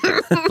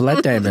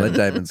 Blood Diamond. Blood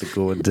Diamond's a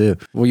cool one too.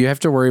 Well, you have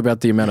to worry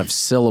about the amount of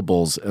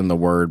syllables in the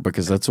word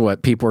because that's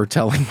what people are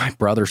telling my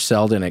brother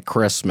Sheldon at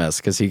Christmas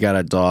because he got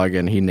a dog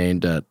and he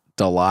named it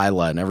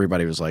Delilah and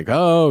everybody was like,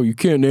 "Oh, you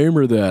can't name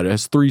her that. It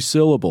has 3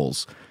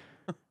 syllables."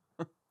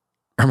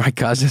 Or my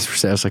cousins were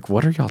saying, I was like,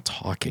 "What are y'all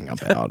talking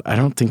about? I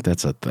don't think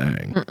that's a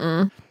thing."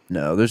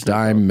 No, there's no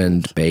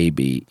Diamond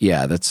Baby.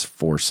 Yeah, that's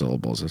 4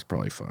 syllables. That's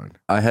probably fine.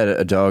 I had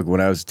a dog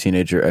when I was a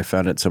teenager. I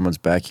found it in someone's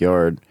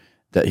backyard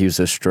that he was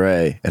a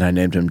stray, and I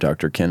named him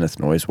Dr. Kenneth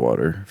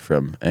Noisewater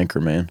from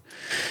Anchorman.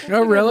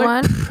 Oh, really?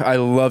 I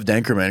loved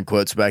Anchorman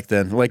quotes back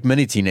then, like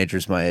many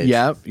teenagers my age.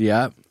 Yep,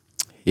 yep.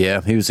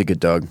 Yeah, he was a good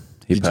dog.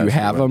 He Did you passed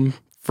have away. him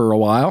for a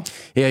while?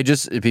 Yeah,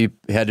 he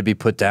had to be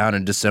put down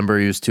in December.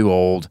 He was too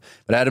old,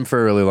 but I had him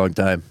for a really long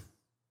time.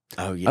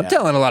 Oh, yeah. I'm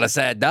telling a lot of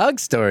sad dog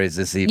stories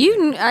this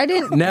evening. I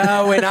didn't.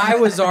 No, and I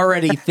was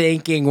already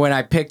thinking when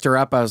I picked her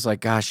up, I was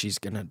like, gosh, she's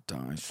going to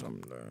die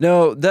someday.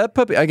 No, that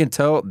puppy, I can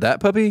tell that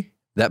puppy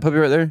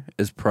right there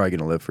is probably going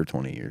to live for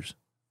 20 years.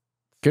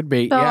 Could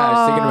be. Yeah, I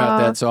was thinking about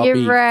that. So I'll You're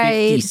be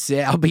right.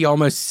 56. I'll be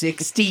almost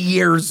 60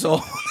 years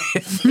old.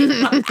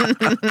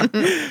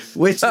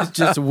 Which is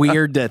just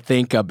weird to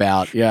think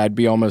about. Yeah, I'd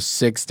be almost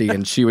 60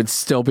 and she would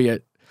still be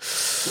at.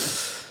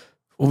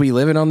 We'll be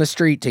living on the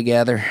street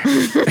together.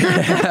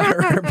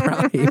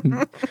 probably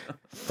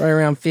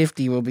around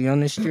 50, we'll be on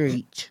the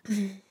street.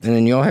 And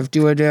then you'll have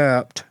to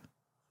adapt.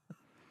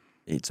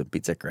 Eat some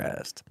pizza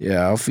crust.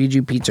 Yeah, I'll feed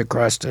you pizza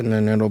crust and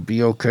then it'll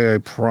be okay. I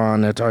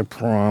promise.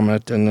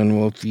 And then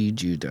we'll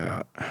feed you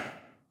that.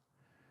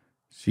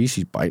 See,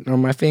 she's biting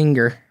on my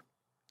finger.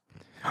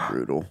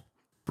 Brutal.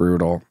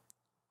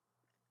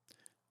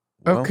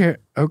 Well,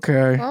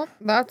 Okay. Well,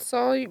 that's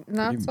all.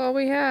 That's all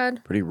we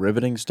had. Pretty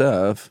riveting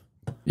stuff.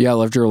 Yeah, I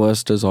loved your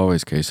list as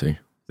always, Casey.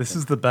 This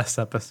is the best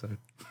episode.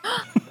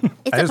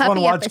 It's I a just want puppy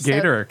to watch episode.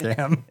 Gator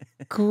again.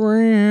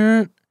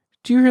 Grant.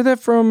 Do you hear that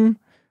from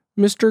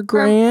Mr.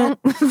 Grant?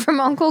 From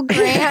Uncle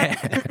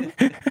Grant.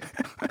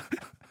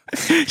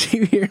 Do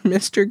you hear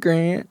Mr.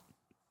 Grant?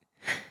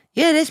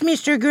 Yeah, that's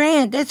Mr.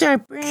 Grant. That's our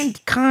friend,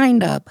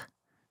 kind of.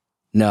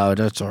 No,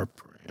 that's our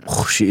friend.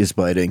 Oh, she is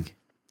biting.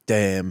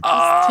 Damn.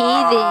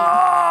 Teething.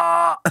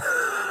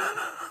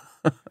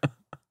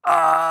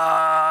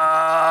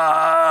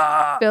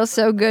 Feels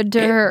so good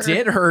to her. It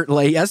did hurt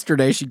like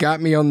yesterday. She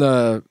got me on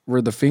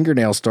where the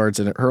fingernail starts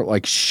and it hurt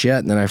like shit.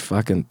 And then I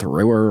fucking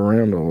threw her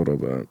around a little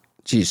bit.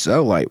 She's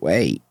so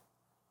lightweight.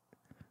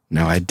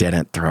 No, I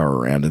didn't throw her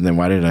around. And then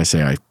why did I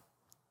say I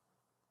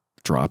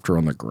dropped her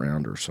on the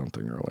ground or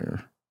something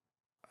earlier?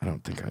 I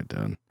don't think I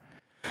did.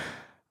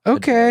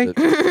 Okay.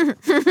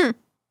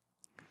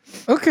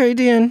 Okay,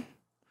 Dan.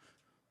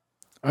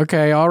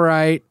 Okay, all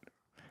right.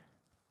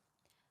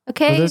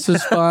 Okay. Well, this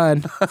is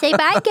fun. Say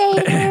bye,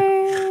 Gator.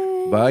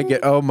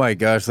 Oh my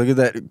gosh, look at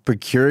that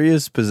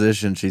precarious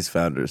position she's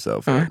found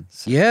herself in.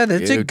 Yeah,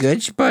 that's a Cute.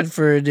 good spot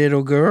for a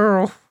little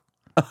girl.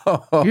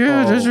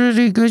 Yeah, that's a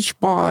really good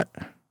spot.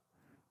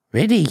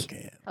 Ready?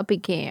 Puppy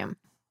cam.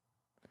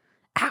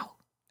 Ow.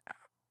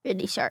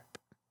 Really sharp.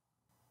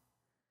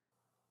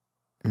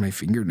 My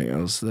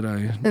fingernails that I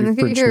And do look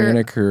French at your-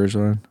 manicures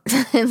on.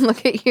 And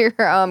look at your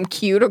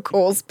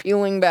cuticles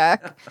peeling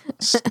back.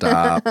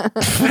 Stop.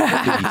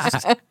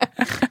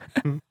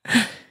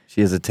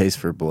 She has a taste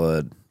for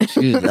blood.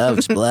 She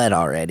loves blood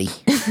already.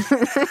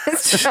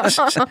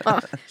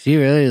 She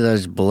really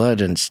loves blood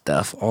and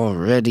stuff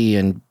already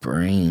and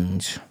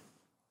brains.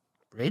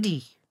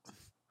 Ready?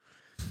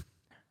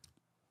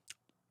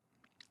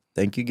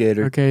 Thank you,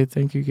 Gator. Okay,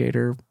 thank you,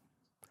 Gator.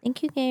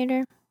 Thank you,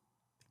 Gator.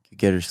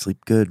 Gator,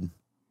 sleep good.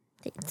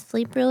 They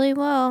sleep really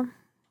well.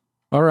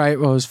 All right,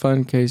 well, it was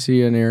fun,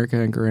 Casey and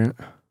Erica and Grant.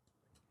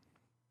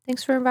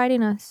 Thanks for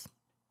inviting us.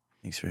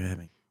 Thanks for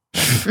having me.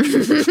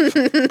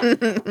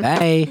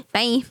 Bye.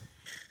 Bye.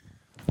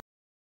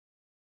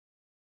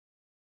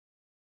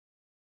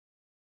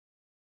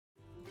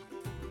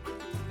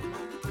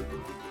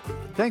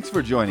 Thanks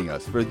for joining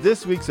us for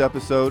this week's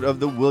episode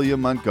of The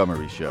William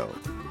Montgomery Show.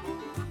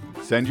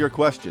 Send your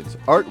questions,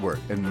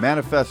 artwork, and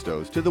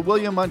manifestos to The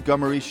William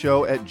Montgomery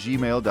Show at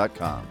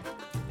gmail.com.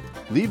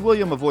 Leave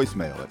William a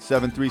voicemail at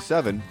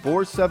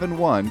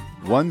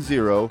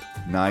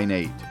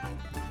 737-471-1098.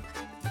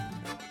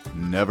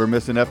 Never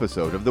miss an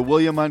episode of The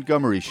William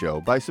Montgomery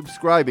Show by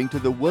subscribing to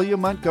The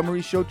William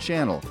Montgomery Show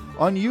channel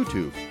on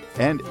YouTube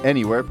and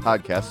anywhere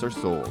podcasts are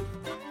sold.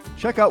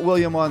 Check out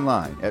William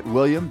online at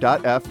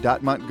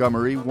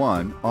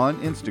william.f.montgomery1 on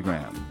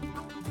Instagram.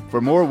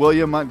 For more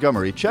William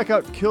Montgomery, check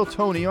out Kill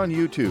Tony on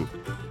YouTube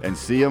and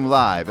see him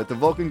live at the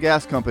Vulcan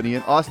Gas Company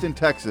in Austin,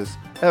 Texas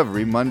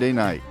every Monday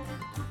night.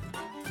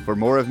 For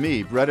more of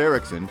me, Brett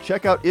Erickson,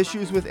 check out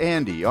Issues with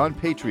Andy on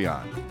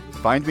Patreon.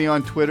 Find me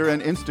on Twitter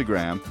and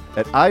Instagram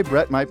at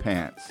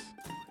IBrettMyPants.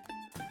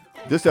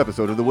 This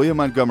episode of The William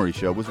Montgomery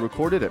Show was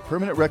recorded at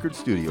Permanent Record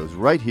Studios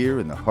right here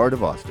in the heart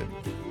of Austin.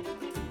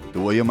 The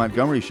William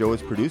Montgomery Show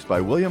is produced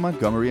by William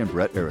Montgomery and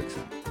Brett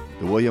Erickson.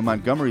 The William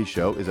Montgomery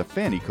Show is a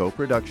Fanny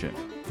Co-production.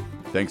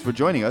 Thanks for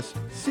joining us.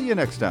 See you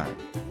next time.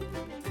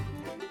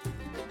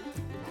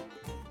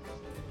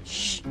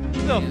 Shh,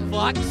 who the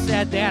fuck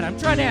said that? I'm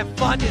trying to have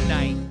fun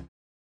tonight.